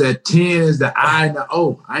 is. That 10 is the I and the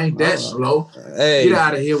O. I ain't that slow. Hey. Get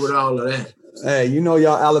out of here with all of that. Hey,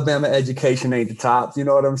 y'all Alabama education ain't the top. You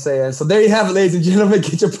know what I'm saying? So there you have it, ladies and gentlemen.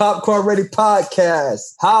 Get Your Popcorn Ready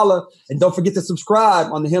podcast. Holla. And don't forget to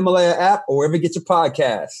subscribe on the Himalaya app or wherever you get your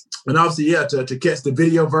podcasts. And obviously, to catch the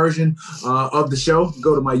video version of the show,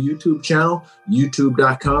 go to my YouTube channel,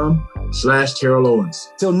 youtube.com/Terrell Owens.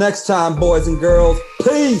 Till next time, boys and girls.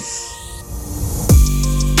 Peace.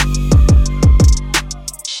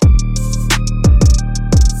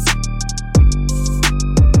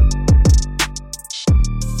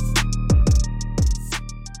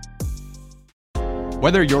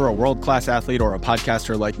 Whether you're a world-class athlete or a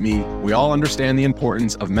podcaster like me, we all understand the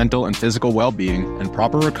importance of mental and physical well-being and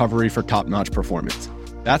proper recovery for top-notch performance.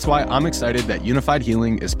 That's why I'm excited that Unified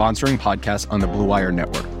Healing is sponsoring podcasts on the Blue Wire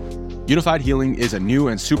Network. Unified Healing is a new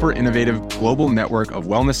and super innovative global network of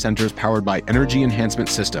wellness centers powered by Energy Enhancement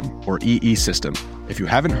System, or EE System. If you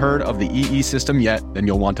haven't heard of the EE System yet, then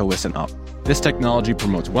you'll want to listen up. This technology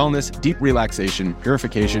promotes wellness, deep relaxation,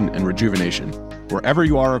 purification, and rejuvenation. Wherever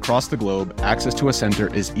you are across the globe, access to a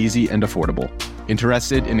center is easy and affordable.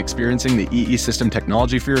 Interested in experiencing the EE System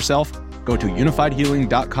technology for yourself? Go to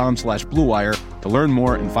unifiedhealing.com/bluewire to learn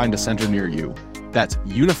more and find a center near you. That's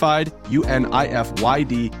unified,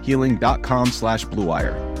 UNIFYD,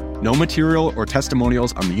 healing.com/bluewire. No material or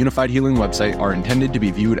testimonials on the Unified Healing website are intended to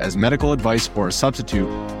be viewed as medical advice or a substitute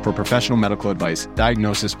for professional medical advice,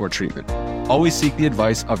 diagnosis, or treatment. Always seek the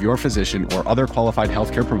advice of your physician or other qualified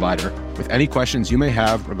healthcare provider with any questions you may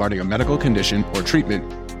have regarding a medical condition or treatment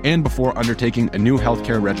and before undertaking a new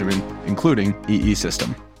healthcare regimen, including EE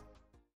System.